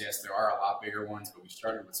warehouse, yes, there are a lot bigger ones, but we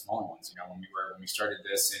started with smaller ones. When we started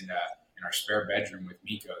this in our spare bedroom with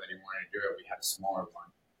Miko, that he wanted to do it, we had a smaller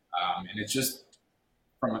one, and it's just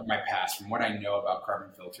from my past, from what I know about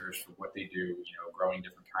carbon filters, for what they do, growing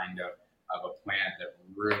different kind of a plant that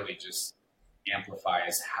really just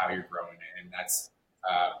amplifies how you're growing it, and that's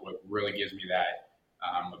what really gives me that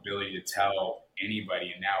ability to tell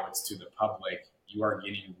anybody, and now it's to the public, you are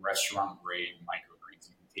getting restaurant grade microgreens.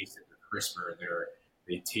 You can taste it; they're crisper,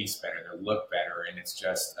 they taste better, they look better, and it's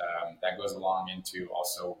just that goes along into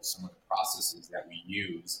also some of the processes that we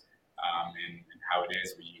use, and how it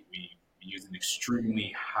is. We use an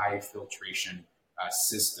extremely high filtration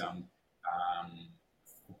system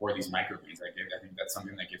for these microgreens. I think that's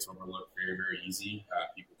something that gets overlooked very, very easy.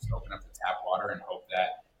 People just open up the tap water and hope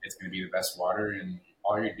that it's going to be the best water, and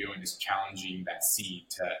all you're doing is challenging that seed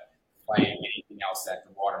to fight anything else that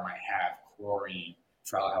the water might have: chlorine,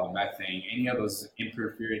 trihalometane, any of those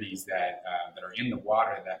impurities that are in the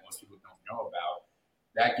water that most people don't know about.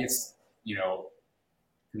 That gets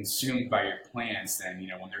consumed by your plants, and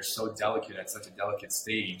when they're so delicate at such a delicate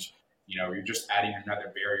stage, you're just adding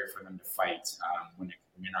another barrier for them to fight when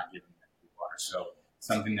you're not giving them good water. So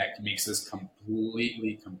something that makes us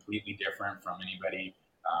completely different from anybody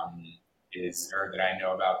or that I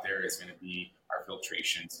know about there is going to be our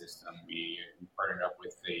filtration system. We partnered up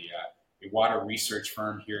with a water research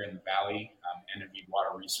firm here in the Valley, Energy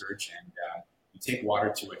Water Research, and you take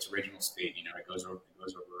water to its original state. It goes over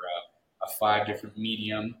a 5 different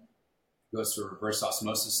medium. It goes through a reverse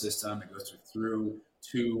osmosis system. It goes through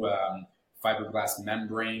 2 fiberglass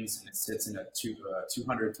membranes, and it sits in a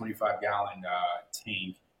 225-gallon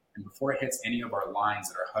tank. And before it hits any of our lines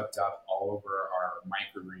that are hooked up all over our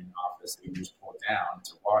microgreen office that we just pull down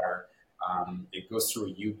to water, it goes through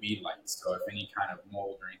a UV light. So if any kind of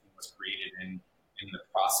mold or anything was created in the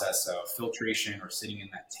process of filtration or sitting in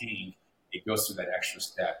that tank, it goes through that extra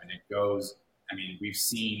step, and it goes. I mean, we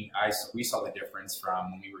saw the difference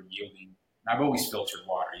from when we were yielding. And I've always filtered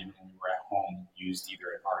water, even when we were at home, used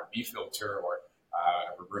either an R&B filter or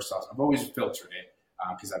a reverse osmosis. I've always filtered it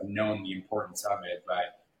because I've known the importance of it.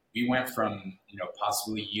 But we went from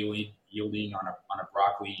possibly yielding on a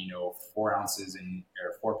broccoli 4 ounces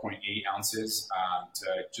or 4.8 ounces to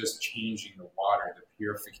just changing the water, the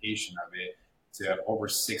purification of it, to over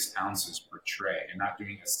 6 ounces per tray, and not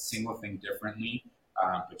doing a single thing differently,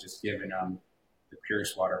 but just giving them the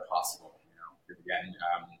purest water possible. Again,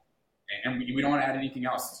 and we don't add anything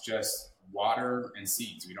else. It's just water and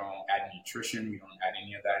seeds. We don't add nutrition. We don't add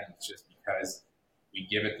any of that. And it's just because we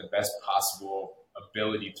give it the best possible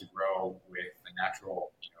ability to grow with the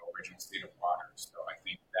natural, original state of water. So I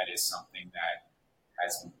think that is something that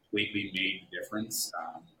has completely made a difference.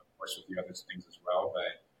 Of course, with the other things as well,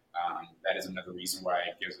 but that is another reason why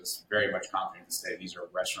it gives us very much confidence to say these are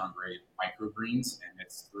restaurant grade microgreens, and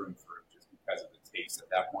it's through and through just because of the taste. At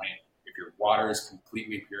that point, if your water is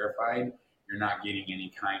completely purified, you're not getting any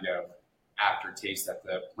kind of aftertaste that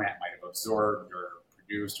the plant might have absorbed or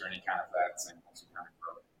produced or any kind of that same kind of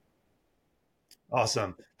growth.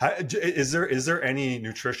 Awesome. Is there any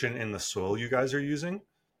nutrition in the soil you guys are using,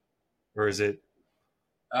 or is it?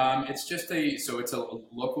 It's a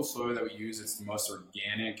local soil that we use. It's the most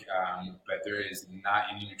organic, but there is not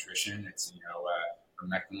any nutrition. It's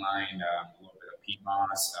vermectinline, a little bit of peat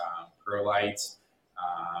moss, perlite,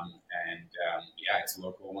 and it's a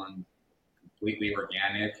local one, completely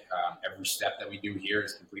organic. Every step that we do here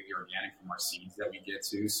is completely organic from our seeds that we get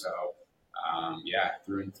to. So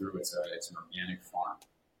through and through, it's an organic farm.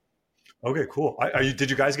 Okay, cool. Did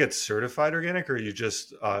you guys get certified organic, or are you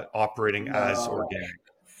just operating as organic?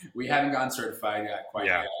 We haven't gotten certified quite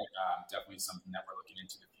Yeah. yet. Definitely something that we're looking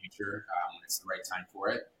into the future when it's the right time for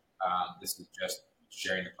it. This is just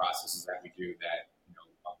sharing the processes that we do that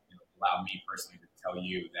allow me personally to tell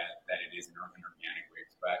you that it is an organic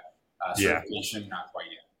waste. But certification, not quite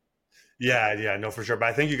yet. Yeah, no, for sure. But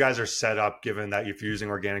I think you guys are set up, given that if you're using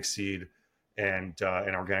organic seed and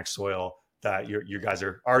organic soil, that you guys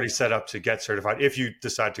are already set up to get certified if you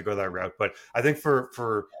decide to go that route. But I think for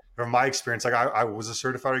from my experience, like I was a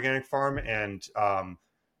certified organic farm, and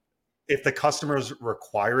if the customers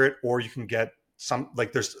require it, or you can get some,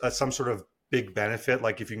 like there's some sort of big benefit,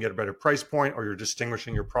 like if you can get a better price point or you're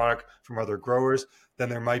distinguishing your product from other growers, then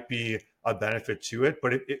there might be a benefit to it.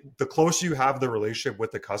 But the closer you have the relationship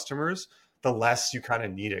with the customers, the less you kind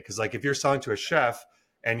of need it. Because like if you're selling to a chef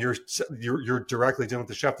and you're directly dealing with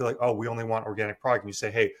the chef, they're like, oh, we only want organic product, and you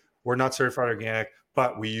say, hey, we're not certified organic,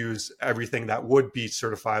 but we use everything that would be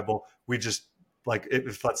certifiable. We just, like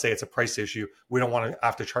if let's say it's a price issue, we don't want to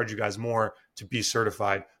have to charge you guys more to be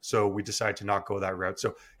certified, so we decide to not go that route.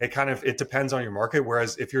 So it depends on your market.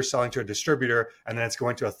 Whereas if you're selling to a distributor and then it's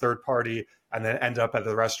going to a third party and then end up at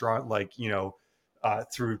the restaurant, like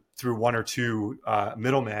through one or two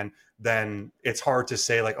middlemen, then it's hard to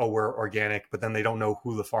say like, oh, we're organic, but then they don't know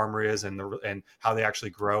who the farmer is and how they actually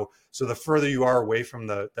grow. So the further you are away from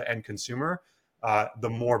the end consumer, the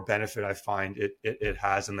more benefit I find it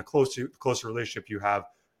has, and the closer relationship you have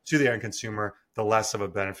to the end consumer, the less of a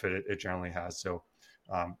benefit it generally has. So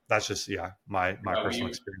that's just my personal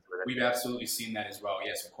experience with it. We've absolutely seen that as well.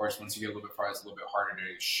 Yes, of course, once you get a little bit farther, it's a little bit harder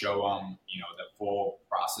to show them the full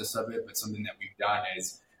process of it. But something that we've done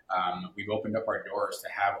is we've opened up our doors to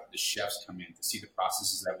have the chefs come in to see the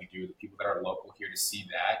processes that we do, the people that are local here to see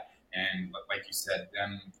that, and like you said,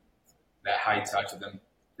 that high touch of them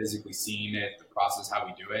physically seeing it, the process, how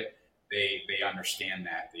we do it, they understand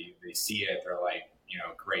that. They see it. They're like,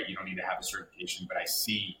 great, you don't need to have a certification, but I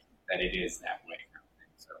see that it is that way. Kind of thing.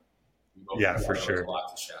 So yeah, for sure. A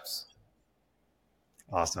lot to chefs.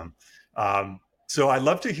 Awesome. So I'd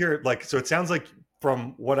love to hear, so it sounds like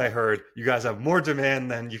from what I heard, you guys have more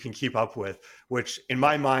demand than you can keep up with, which in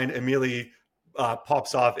my mind immediately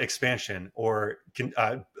pops off expansion or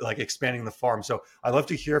like expanding the farm. So I'd love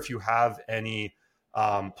to hear if you have any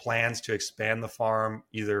plans to expand the farm,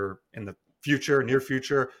 either in the near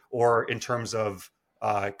future, or in terms of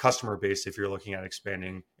customer base, if you're looking at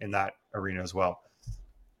expanding in that arena as well.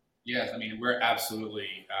 Yes, I mean, we're absolutely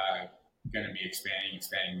going to be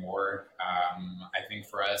expanding more. I think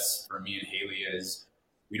for us, for me and Haley, is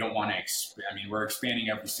we don't want to expand. I mean, we're expanding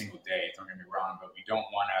every single day, don't get me wrong, but we don't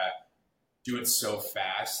want to do it so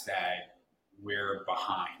fast that we're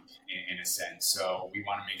behind in a sense. So we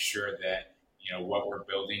want to make sure that what we're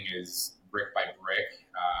building is brick by brick,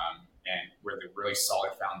 and we're the really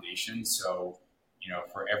solid foundation. So,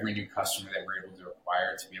 for every new customer that we're able to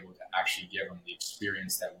acquire, to be able to actually give them the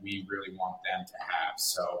experience that we really want them to have.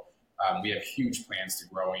 So we have huge plans to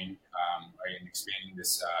growing and expanding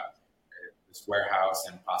this warehouse,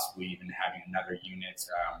 and possibly even having another unit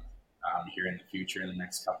here in the future in the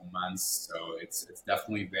next couple months. So it's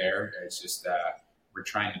definitely there. It's just we're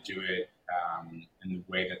trying to do it in the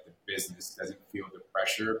way that the business doesn't feel the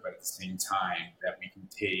pressure, but at the same time that we can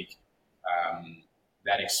take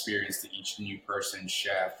that experience to each new person,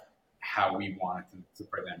 chef, how we want it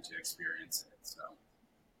for them to experience it. So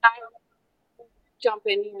I jump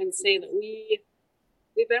in here and say that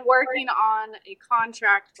we've been working on a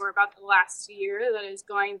contract for about the last year that is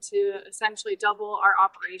going to essentially double our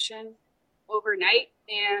operation overnight,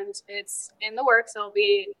 and it's in the works. It'll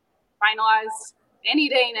be finalized any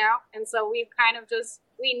day now, and so we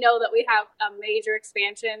know that we have a major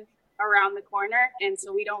expansion around the corner, and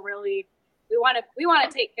so we want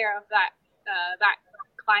to take care of that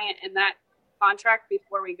client and that contract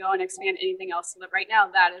before we go and expand anything else. So that right now,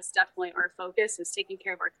 that is definitely our focus, is taking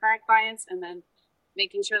care of our current clients, and then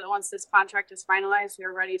making sure that once this contract is finalized,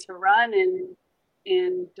 we're ready to run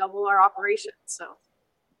and double our operation. So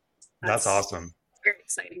that's awesome. Very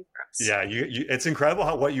exciting for us. Yeah, it's incredible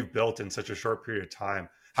what you've built in such a short period of time.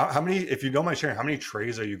 How many, if you don't mind sharing, how many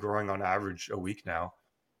trays are you growing on average a week now?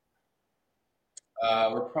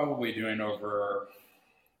 We're probably doing over,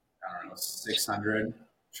 600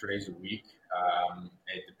 trays a week.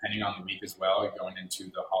 Depending on the week as well, going into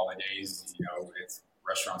the holidays,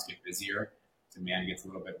 restaurants get busier, demand gets a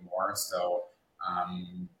little bit more. So,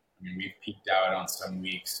 we've peaked out on some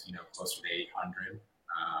weeks, closer to 800.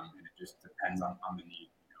 And it just depends on the need.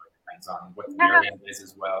 It depends on what the variant is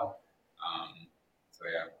as well. So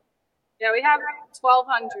yeah. Yeah, we have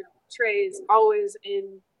 1,200 trays always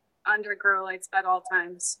under grow lights at all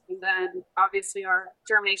times. And then obviously our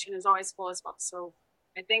germination is always full as well. So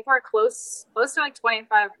I think we're close to like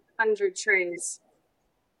 2,500 trays,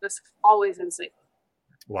 just always in sight.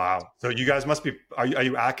 Wow. So you guys must be, are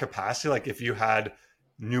you at capacity? Like if you had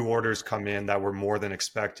new orders come in that were more than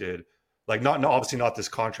expected, Like not obviously not this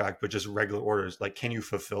contract, but just regular orders. Like, can you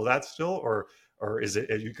fulfill that still, or is it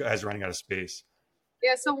are you guys running out of space?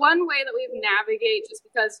 Yeah, so one way that we navigate, just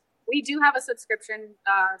because we do have a subscription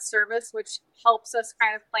service, which helps us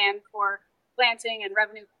kind of plan for planting and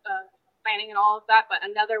revenue planning and all of that. But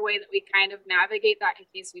another way that we kind of navigate that in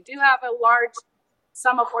case we do have a large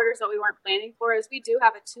sum of orders that we weren't planning for is we do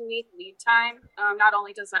have a 2-week lead time. Not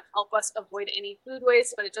only does that help us avoid any food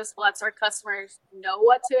waste, but it just lets our customers know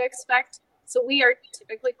what to expect. So we are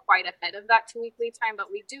typically quite ahead of that 2-week lead time, but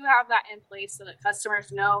we do have that in place so that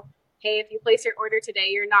customers know, hey, if you place your order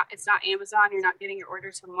today, it's not Amazon, you're not getting your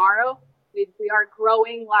order tomorrow. We are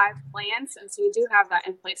growing live plants, and so we do have that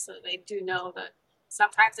in place so that they do know that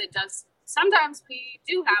sometimes we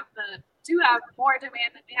do have more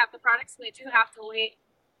demand than we have the products, so they do have to wait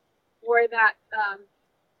for that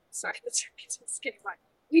sorry, the turkey's just getting by.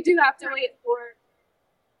 We do have to wait for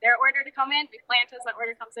their order to come in. We plant as that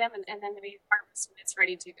order comes in, and then we harvest when it's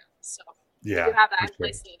ready to go. So Yeah, we do have that in for sure.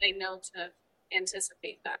 place so they know to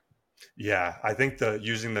anticipate that. Yeah, I think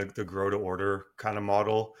using the grow to order kind of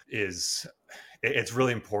model it's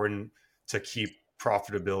really important to keep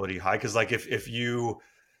profitability high, because like if you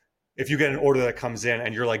get an order that comes in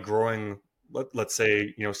and you're like growing, let's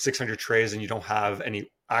say 600 trays and you don't have any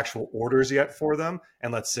actual orders yet for them,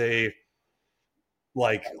 and let's say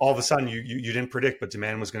like all of a sudden you didn't predict, but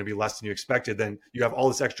demand was going to be less than you expected, then you have all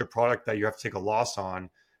this extra product that you have to take a loss on.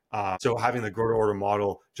 So having the grow to order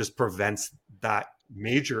model just prevents that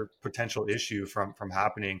major potential issue from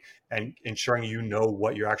happening, and ensuring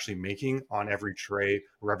what you're actually making on every tray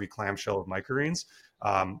or every clamshell of microgreens,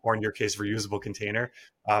 or in your case, reusable container,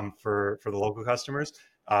 for the local customers.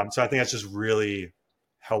 So I think that's just really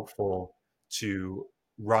helpful to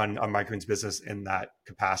run a microgreens business in that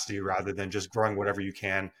capacity, rather than just growing whatever you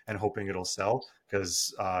can and hoping it'll sell,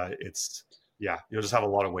 because you'll just have a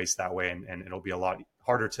lot of waste that way, and it'll be a lot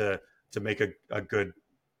harder to make a good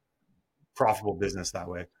profitable business that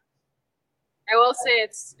way. I will say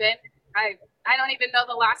I don't even know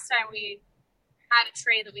the last time we had a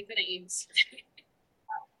tray that we couldn't use.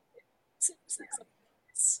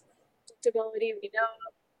 Predictability. We know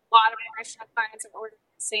a lot of our restaurant clients are ordering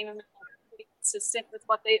the same amount, pretty consistent with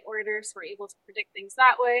what they order, so we're able to predict things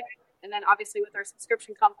that way. And then obviously with our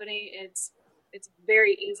subscription company, it's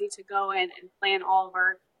very easy to go in and plan all of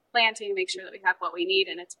our planting, make sure that we have what we need.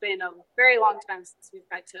 And it's been a very long time since we've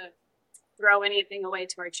had to throw anything away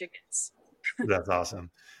to our chickens. That's awesome.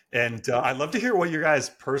 And I'd love to hear what your guys'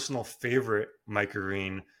 personal favorite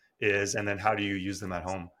microgreen is, and then how do you use them at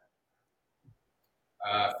home?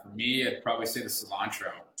 For me, I'd probably say the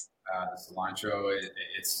cilantro. The cilantro, it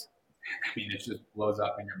just blows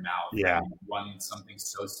up in your mouth. Yeah. Something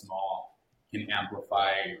so small can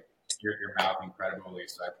amplify your mouth incredibly.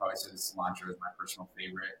 So I'd probably say the cilantro is my personal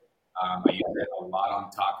favorite. I use it a lot on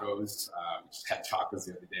tacos. We just had tacos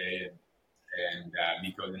the other day, and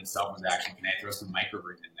Micos himself was actually, can I throw some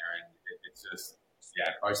microgreens in there? And it's just,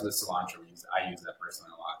 probably the cilantro. I use that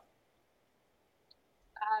personally a lot.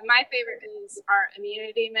 My favorite is our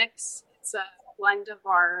immunity mix. It's a blend of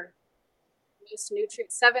our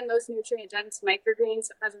seven most nutrient dense microgreens.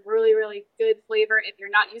 It has a really, really good flavor. If you're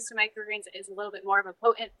not used to microgreens, it is a little bit more of a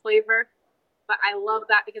potent flavor. But I love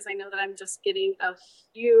that because I know that I'm just getting a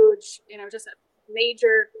huge, just a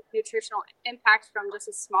major nutritional impact from just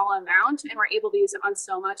a small amount, and we're able to use it on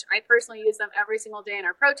so much. I personally use them every single day in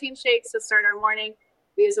our protein shakes to start our morning.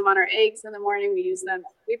 We use them on our eggs in the morning. We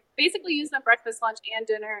basically use them breakfast, lunch, and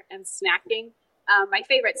dinner, and snacking. My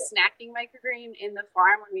favorite snacking microgreen in the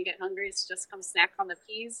farm when we get hungry is to just come snack on the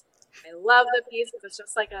peas. I love the peas because it's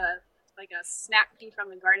just like a snap pea from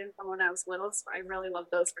the garden from when I was little. So I really love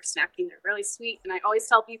those for snacking. They're really sweet. And I always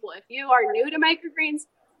tell people, if you are new to microgreens,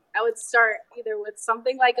 I would start either with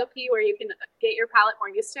something like a pea where you can get your palate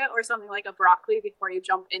more used to it, or something like a broccoli before you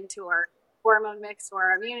jump into our hormone mix or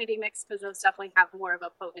our immunity mix, because those definitely have more of a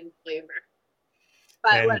potent flavor.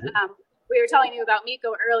 But we were telling you about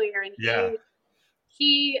Miko earlier, and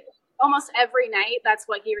he almost every night, that's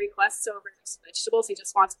what he requests over his vegetables. He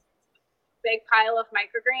just wants a big pile of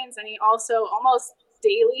microgreens, and he also almost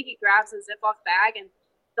daily he grabs a Ziploc bag and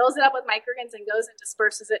fills it up with microgreens and goes and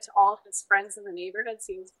disperses it to all of his friends in the neighborhood.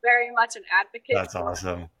 So he's very much an advocate That's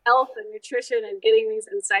awesome. Health and nutrition and getting these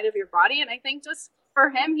inside of your body. And I think just for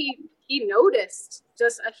him, he noticed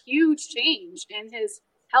just a huge change in his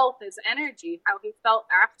health, his energy, how he felt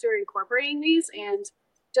after incorporating these. And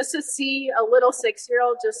just to see a little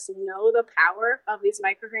 6-year-old just know the power of these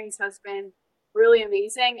microgreens has been really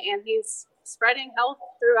amazing. And he's spreading health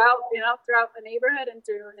throughout the neighborhood and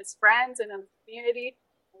through his friends and in the community.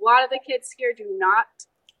 A lot of the kids here do not,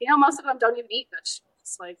 most of them don't even eat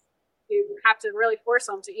vegetables. Like, You have to really force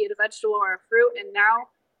them to eat a vegetable or a fruit. And now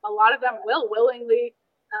a lot of them will willingly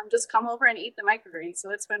just come over and eat the microgreens.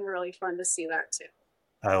 So it's been really fun to see that too.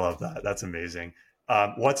 I love that. That's amazing.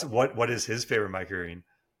 What is his favorite microgreen?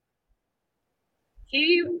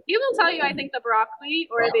 He will tell you, I think, the broccoli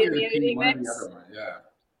or Broccoli or the the pea, amazing one or the mix. other one. Yeah,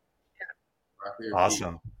 Yeah. broccoli or pea.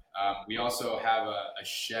 Awesome. We also have a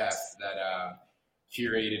chef that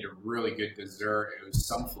curated a really good dessert. It was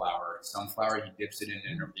sunflower. Sunflower, he dips it in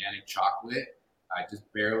an organic chocolate, just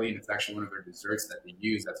barely, and it's actually one of their desserts that they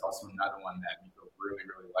use. That's also another one that Miko really,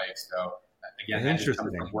 really likes. So again, that just comes from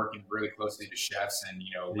Interesting. working really closely to chefs and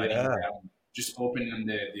letting Yeah. them just open them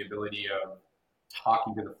the ability of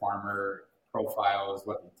talking to the farmer, profiles,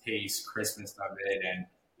 what they taste, crispness of it, and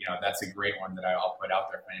that's a great one that I'll put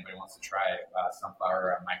out there if anybody wants to try it.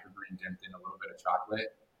 Sunflower microgreen dipped in a little bit of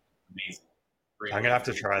chocolate. Amazing. Great I'm way gonna have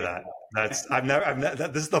to to try that. taste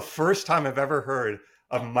That's this is the first time I've ever heard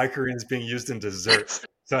of microgreens being used in dessert.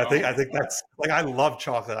 So it. Oh, I think that's like I love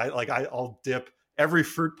chocolate. I'll dip every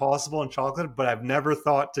fruit possible in chocolate, but I've never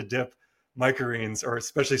thought to dip microgreens or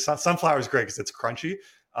especially sunflower is great because it's crunchy.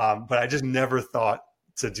 But I just never thought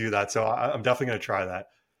to do that. So I'm definitely gonna try that.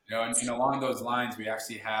 and along those lines, we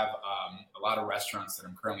actually have a lot of restaurants that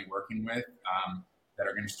I'm currently working with that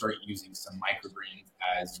are going to start using some microgreens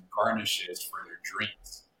as garnishes for their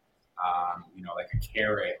drinks. Like a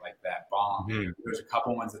carrot, like that bomb. Mhm. There's a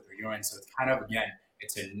couple ones that they're doing. So it's kind of, again,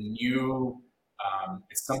 it's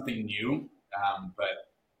something new,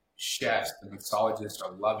 but chefs, the mixologists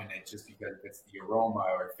are loving it just because if it's the aroma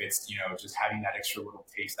or if it's, just having that extra little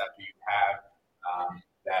taste after you have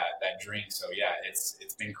that drink. So yeah,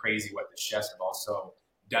 it's been crazy what the chefs have also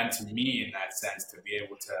done to me in that sense to be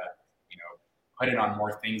able to, you know, put it on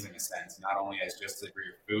more things in a sense, not only as just for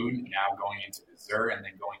your food, now going into dessert and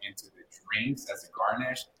then going into the drinks as a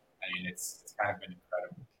garnish. I mean, it's kind of been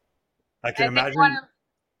incredible. I can I think one imagine. of,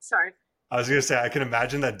 sorry. I was going to say I can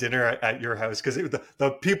imagine that dinner at your house because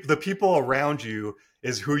the people around you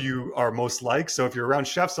is who you are most like. So if you're around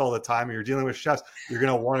chefs all the time and you're dealing with chefs, you're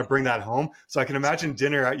going to want to bring that home. So I can imagine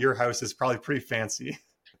dinner at your house is probably pretty fancy.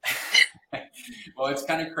 Well, it's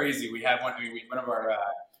kind of crazy. We have one of our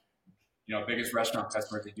biggest restaurant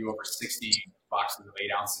customers. They do over 60 boxes of 8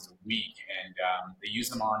 ounces a week, and they use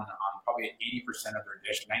them on probably 80% of their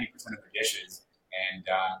dish, 90% of their dishes. And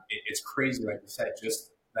it's crazy, like you said,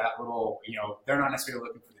 just that little. They're not necessarily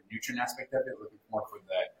looking for the nutrient aspect of it, looking more for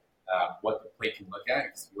the what the plate can look at.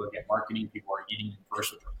 Because if you look at marketing, people are eating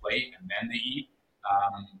first with their plate and then they eat.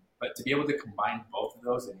 But to be able to combine both of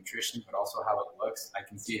those, the nutrition, but also how it looks, I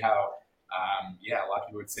can see how a lot of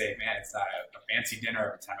people would say, man, it's not a fancy dinner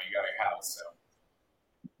every time you go to your house.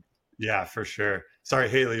 So, Yeah, for sure. Sorry,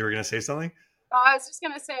 Haley, you were going to say something? I was just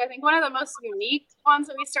going to say, I think one of the most unique ones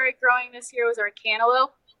that we started growing this year was our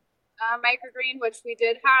cantaloupe microgreen, which we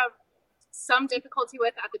did have some difficulty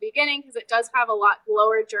with at the beginning because it does have a lot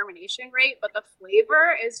lower germination rate, but the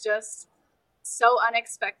flavor is just so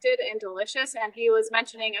unexpected and delicious. And he was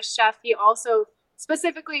mentioning a chef. He also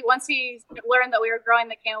specifically, once he learned that we were growing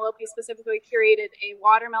the cantaloupe, he specifically curated a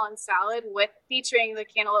watermelon salad with featuring the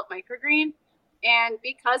cantaloupe microgreen. And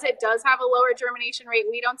because it does have a lower germination rate,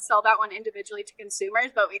 we don't sell that one individually to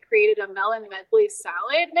consumers, but we created a melon medley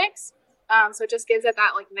salad mix. So it just gives it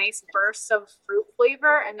that like nice burst of fruit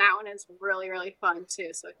flavor, and that one is really, really fun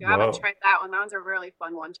too. So if you haven't Whoa. tried that one, that one's a really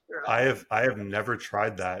fun one to grow. I have never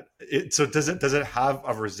tried that. So does it have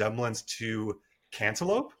a resemblance to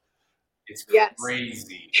cantaloupe? it's Yes.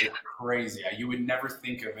 crazy. It's crazy. You would never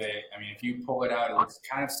think of it. I mean, if you pull it out, it looks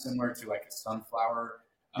kind of similar to like a sunflower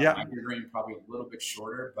Yeah. microgreen, probably a little bit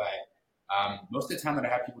shorter. But most of the time that I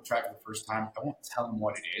have people try it for the first time, I won't tell them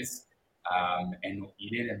what it is, and they'll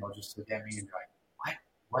eat it, and they'll just look at me and be like,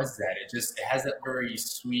 "What was that?" It has that very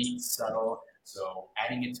sweet, subtle. So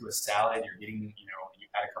adding it to a salad, you're getting you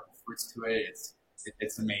add a couple fruits to it.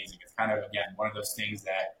 It's amazing. It's kind of again one of those things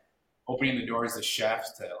that opening the doors to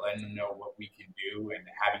chefs to letting them know what we can do and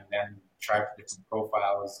having them try different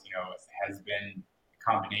profiles, has been a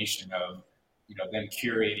combination of, them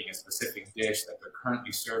curating a specific dish that they're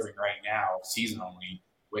currently serving right now, seasonally,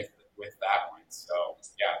 with that one. So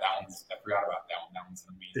yeah, I forgot about that one. That one's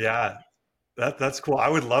amazing. Yeah. That's cool. I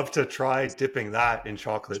would love to try dipping that in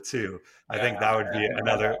chocolate too. I Yeah, think that would be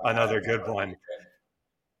another good one.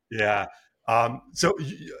 Yeah. So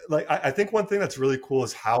like I think one thing that's really cool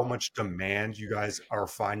is how much demand you guys are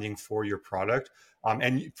finding for your product.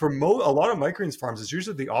 And for a lot of microgreens farms, it's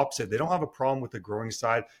usually the opposite. They don't have a problem with the growing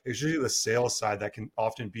side. It's usually the sales side that can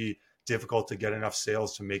often be difficult to get enough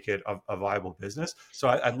sales to make it a viable business. So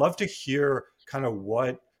I'd love to hear kind of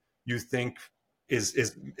what you think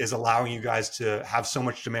is allowing you guys to have so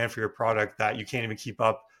much demand for your product that you can't even keep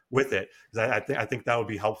up with it? Because I think that would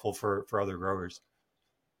be helpful for other growers.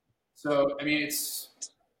 So, I mean,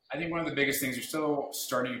 I think one of the biggest things, you're still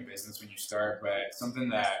starting a business when you start, but something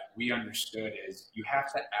that we understood is you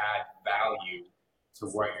have to add value to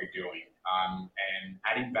what you're doing, and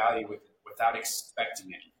adding value without expecting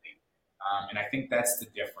anything. And I think that's the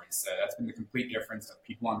difference. That's been the complete difference of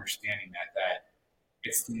people understanding that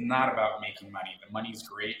it's not about making money. The money's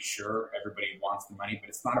great, sure, everybody wants the money, but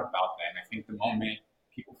it's not about that. And I think the moment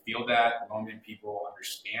people feel that, the moment people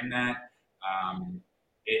understand that,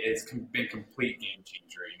 it's been a complete game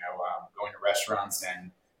changer. Going to restaurants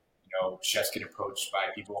and chefs get approached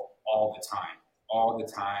by people all the time, all the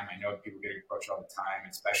time. I know people get approached all the time,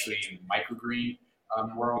 especially in the microgreen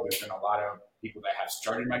world. There's been a lot of people that have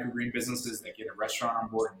started microgreen businesses that get a restaurant on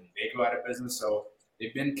board and they go out of business. So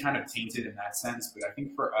they've been kind of tainted in that sense. But I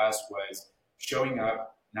think for us was showing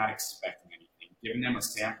up, not expecting anything, giving them a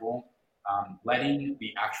sample, letting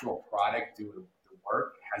the actual product do the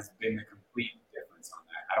work has been the complete difference on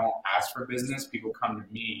that. I don't ask for business. People come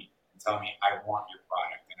to me and tell me, I want your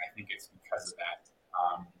product. And I think it's because of that.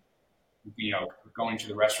 Going to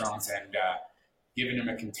the restaurants and giving them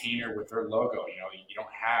a container with their logo. You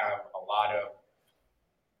don't have a lot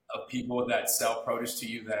of people that sell produce to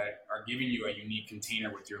you that are giving you a unique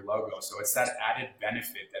container with your logo. So it's that added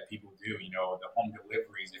benefit that people do. The home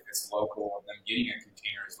deliveries, if it's local, them getting a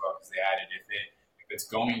container as well because they added. If it's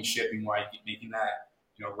going shipping, why making that,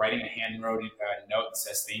 writing a handwritten note that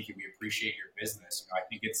says thank you, we appreciate your business. I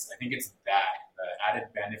think it's that the added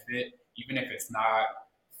benefit, even if it's not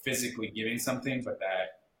physically giving something, but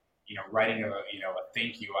that writing a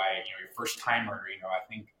thank you, your first timer, I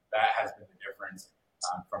think that has been the difference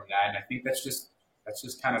from that. And I think that's just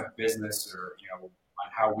kind of business, or on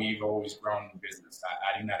how we've always grown in business,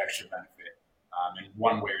 adding that extra benefit in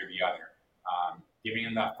one way or the other, giving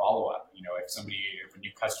them that follow up. If a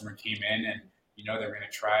new customer came in and they're going to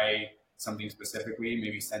try something specifically,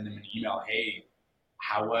 maybe send them an email, hey,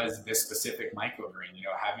 how was this specific microgreen?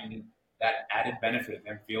 Having that added benefit of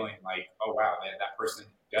them feeling like, oh wow, that person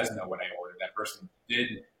does know what I ordered. That person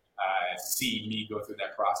did see me go through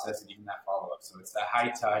that process and even that follow up. So it's that high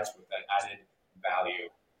touch with that added value.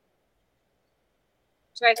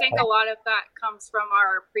 So I think a lot of that comes from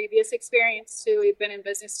our previous experience too. We've been in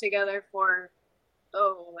business together for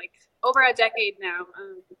like over a decade now.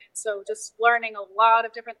 So just learning a lot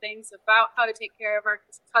of different things about how to take care of our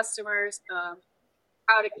customers,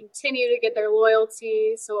 how to continue to get their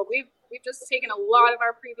loyalty. So we've just taken a lot of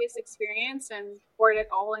our previous experience and poured it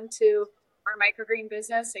all into our microgreen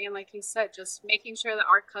business. And like you said, just making sure that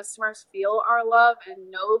our customers feel our love and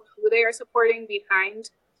know who they are supporting behind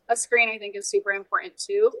a screen, I think is super important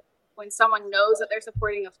too. When someone knows that they're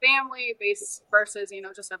supporting a family base versus,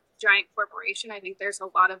 just a giant corporation, I think there's a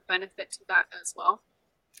lot of benefit to that as well.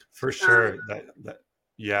 For sure.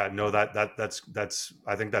 That's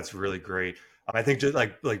I think that's really great. I think just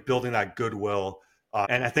like building that goodwill.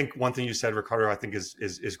 And I think one thing you said, Ricardo, I think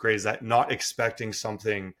is great, is that not expecting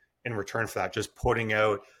something in return for that, just putting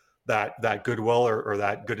out that goodwill or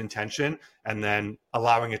that good intention, and then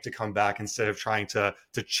allowing it to come back instead of trying to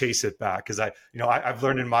chase it back. Because I've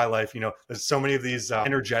learned in my life, there's so many of these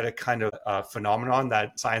energetic kind of phenomenon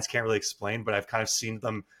that science can't really explain, but I've kind of seen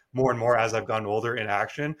them more and more as I've gotten older in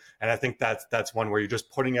action. And I think that's one where you're just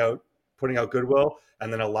putting out goodwill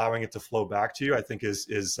and then allowing it to flow back to you, I think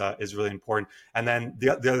is really important. And then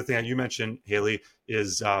the other thing that you mentioned, Haley,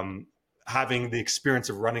 is having the experience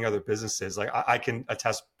of running other businesses. Like I can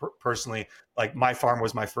attest personally, like my farm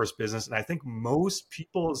was my first business. And I think most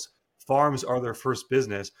people's farms are their first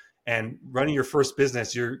business. And running your first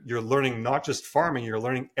business, you're learning not just farming, you're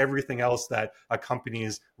learning everything else that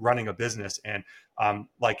accompanies running a business. And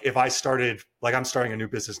like if I started, like I'm starting a new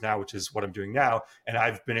business now, which is what I'm doing now, and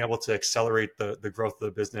I've been able to accelerate the growth of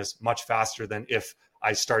the business much faster than if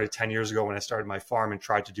I started 10 years ago when I started my farm and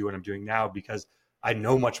tried to do what I'm doing now, because I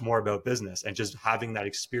know much more about business and just having that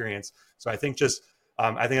experience. So I think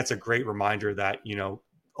I think that's a great reminder that,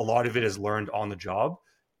 a lot of it is learned on the job,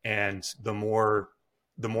 and the more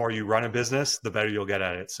you run a business, the better you'll get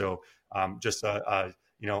at it. So just a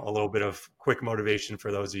little bit of quick motivation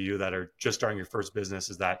for those of you that are just starting your first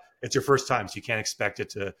business is that it's your first time. So you can't expect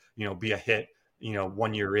it to, be a hit,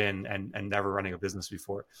 1 year in and never running a business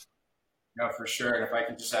before. No, for sure. And if I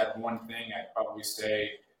could just add one thing, I'd probably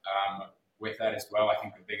say with that as well, I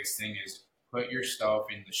think the biggest thing is put yourself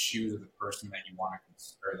in the shoes of the person that you want to,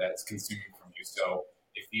 or that's consuming from you. So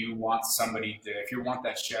if you want if you want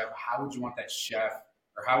that chef, how would you want that chef,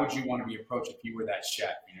 or how would you want to be approached if you were that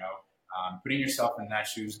chef? Putting yourself in that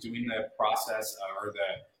shoes, doing the process or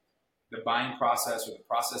the buying process or the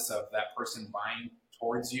process of that person buying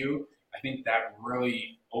towards you, I think that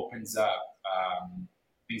really opens up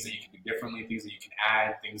things that you can do differently, things that you can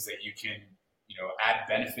add, things that you can, add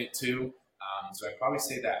benefit to. So I'd probably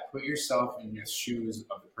say that put yourself in the shoes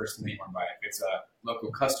of the person that you want to buy. If it's a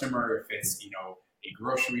local customer, if it's, a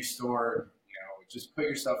grocery store, just put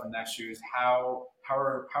yourself in that shoes. How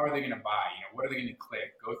are they going to buy? What are they going to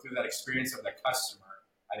click? Go through that experience of the customer.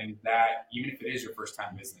 I think that even if it is your first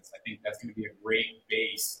time business, I think that's going to be a great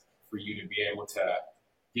base for you to be able to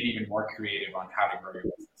get even more creative on how to grow your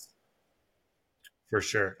business. For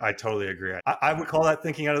sure. I totally agree. I would call that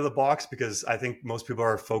thinking out of the box, because I think most people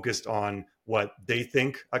are focused on what they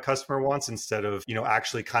think a customer wants instead of,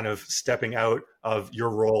 actually kind of stepping out of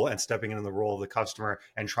your role and stepping into the role of the customer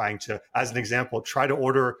and trying to, as an example, try to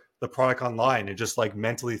order the product online and just like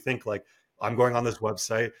mentally think like, I'm going on this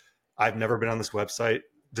website. I've never been on this website.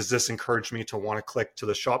 Does this encourage me to want to click to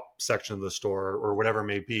the shop section of the store or whatever it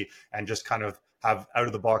may be? And just kind of have out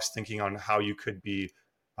of the box thinking on how you could be,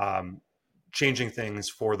 changing things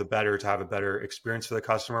for the better to have a better experience for the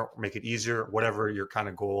customer, make it easier, whatever your kind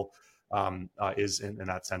of goal is in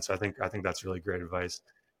that sense. So I think that's really great advice.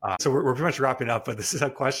 So we're pretty much wrapping up, but this is a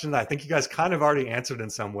question that I think you guys kind of already answered in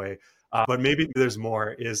some way, but maybe there's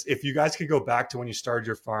more. Is if you guys could go back to when you started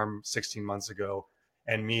your farm 16 months ago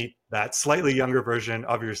and meet that slightly younger version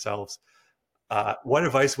of yourselves, what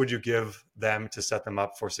advice would you give them to set them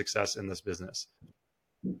up for success in this business?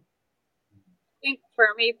 I think for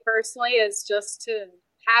me personally is just to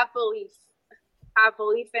have belief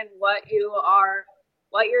in what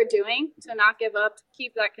you're doing, to not give up, to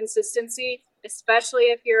keep that consistency, especially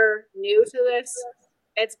if you're new to this.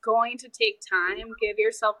 It's going to take time. Give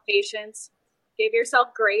yourself patience, give yourself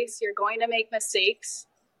grace. You're going to make mistakes.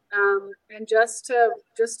 And just to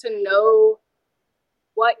know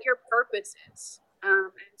what your purpose is,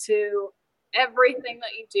 and to everything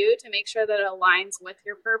that you do to make sure that it aligns with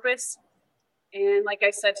your purpose. And like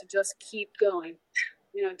I said, to just keep going,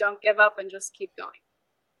 don't give up and just keep going.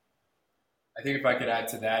 I think if I could add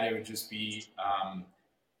to that, it would just be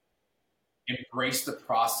embrace the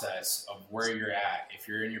process of where you're at. If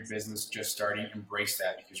you're in your business just starting, embrace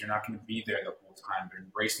that, because you're not going to be there the whole time. But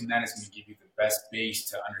embracing that is going to give you the best base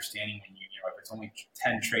to understanding when if it's only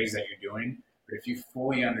 10 trays that you're doing. But if you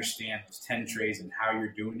fully understand those 10 trays and how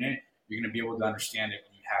you're doing it, you're going to be able to understand it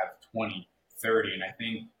when you have 20, 30. And I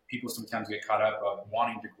think people sometimes get caught up of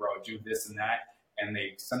wanting to grow, do this and that, and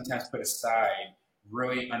they sometimes put aside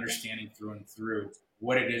really understanding through and through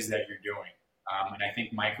what it is that you're doing. And I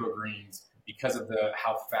think microgreens, because of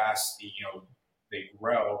how fast they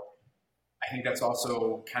grow, I think that's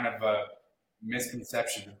also kind of a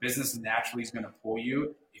misconception. The business naturally is going to pull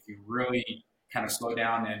you if you really kind of slow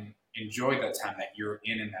down and enjoy the time that you're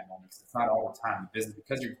in that moment. It's not all the time. The business,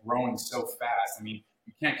 because you're growing so fast, I mean,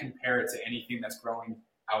 you can't compare it to anything that's growing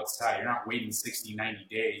outside. You're not waiting 60, 90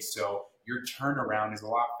 days. So your turnaround is a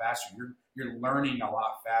lot faster. You're learning a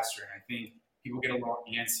lot faster. And I think people get a little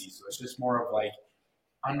antsy. So it's just more of like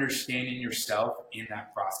understanding yourself in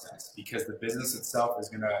that process, because the business itself is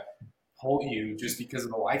going to pull you just because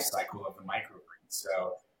of the life cycle of the microgreens.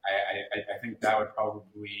 So I think that would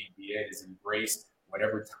probably be it, is embrace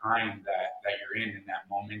whatever time that you're in that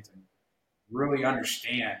moment, and really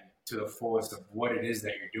understand to the fullest of what it is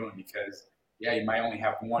that you're doing. Because you might only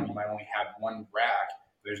have one, rack.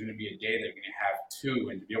 There's going to be a day that you're going to have two,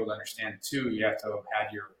 and to be able to understand two, you have to have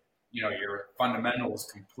had your fundamentals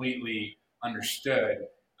completely understood.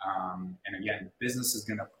 And again, business is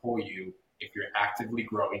going to pull you if you're actively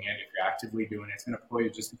growing it, if you're actively doing it. It's going to pull you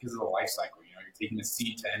just because of the life cycle. You're taking a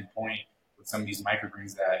seed to end point with some of these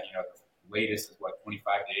microgreens that the latest is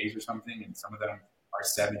 25 days or something, and some of them are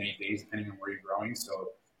 7-8 days depending on where you're growing. So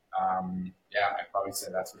I'd probably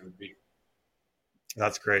say that's what it would be.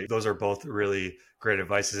 That's great. Those are both really great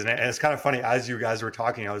advices. And it's kind of funny, as you guys were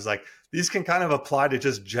talking, I was like, these can kind of apply to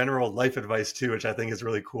just general life advice too, which I think is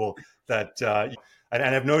really cool. That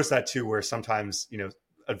and I've noticed that too, where sometimes,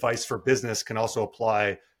 advice for business can also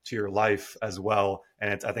apply to your life as well.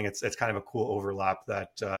 And I think it's kind of a cool overlap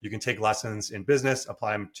that you can take lessons in business,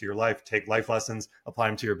 apply them to your life, take life lessons, apply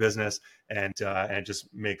them to your business. And it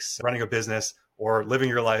just makes running a business or living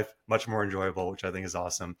your life much more enjoyable, which I think is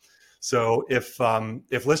awesome. So if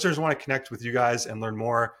listeners want to connect with you guys and learn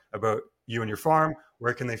more about you and your farm,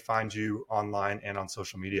 where can they find you online and on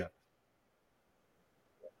social media?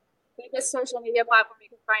 The biggest social media platform you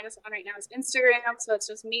can find us on right now is Instagram. So it's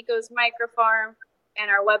just Micos Microfarm. And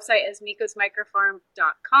our website is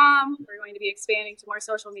micosmicrofarm.com. We're going to be expanding to more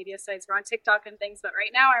social media sites. We're on TikTok and things, but right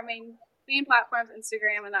now our main main platforms,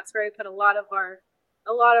 Instagram, and that's where we put a lot of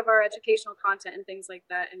our educational content and things like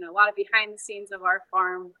that. And a lot of behind the scenes of our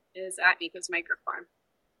farm is at Micos Micro Farm.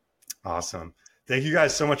 Awesome. Thank you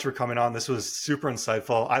guys so much for coming on. This was super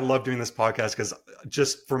insightful. I love doing this podcast because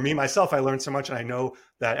just for me, myself, I learned so much. And I know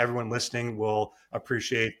that everyone listening will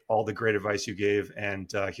appreciate all the great advice you gave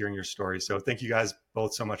and hearing your story. So thank you guys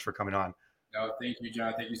both so much for coming on. No, thank you,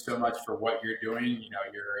 John. Thank you so much for what you're doing. You know,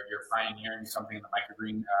 you're pioneering something in the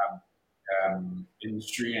microgreen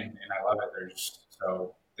industry, and I love it.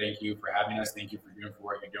 So thank you for having us. Thank you for doing for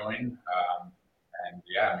what you're doing. And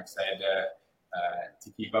yeah, I'm excited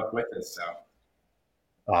to keep up with this. So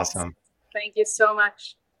awesome. Thank you so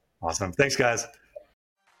much. Awesome. Thanks, guys.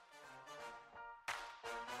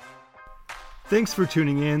 Thanks for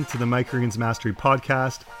tuning in to the Microgreens Mastery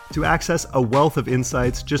Podcast. To access a wealth of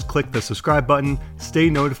insights, just click the subscribe button, stay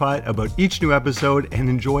notified about each new episode, and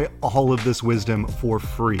enjoy all of this wisdom for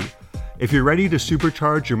free. If you're ready to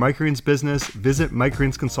supercharge your microgreens business, visit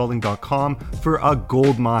microgreensconsulting.com for a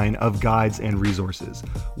gold mine of guides and resources.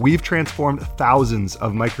 We've transformed thousands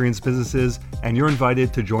of microgreens businesses, and you're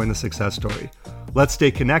invited to join the success story. Let's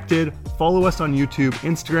stay connected. Follow us on YouTube,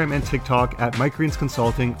 Instagram, and TikTok at Microgreens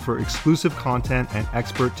Consulting for exclusive content and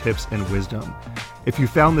expert tips and wisdom. If you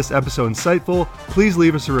found this episode insightful, please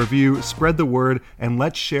leave us a review, spread the word, and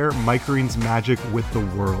let's share microgreens magic with the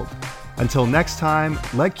world. Until next time,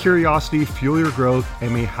 let curiosity fuel your growth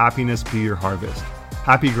and may happiness be your harvest.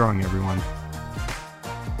 Happy growing, everyone.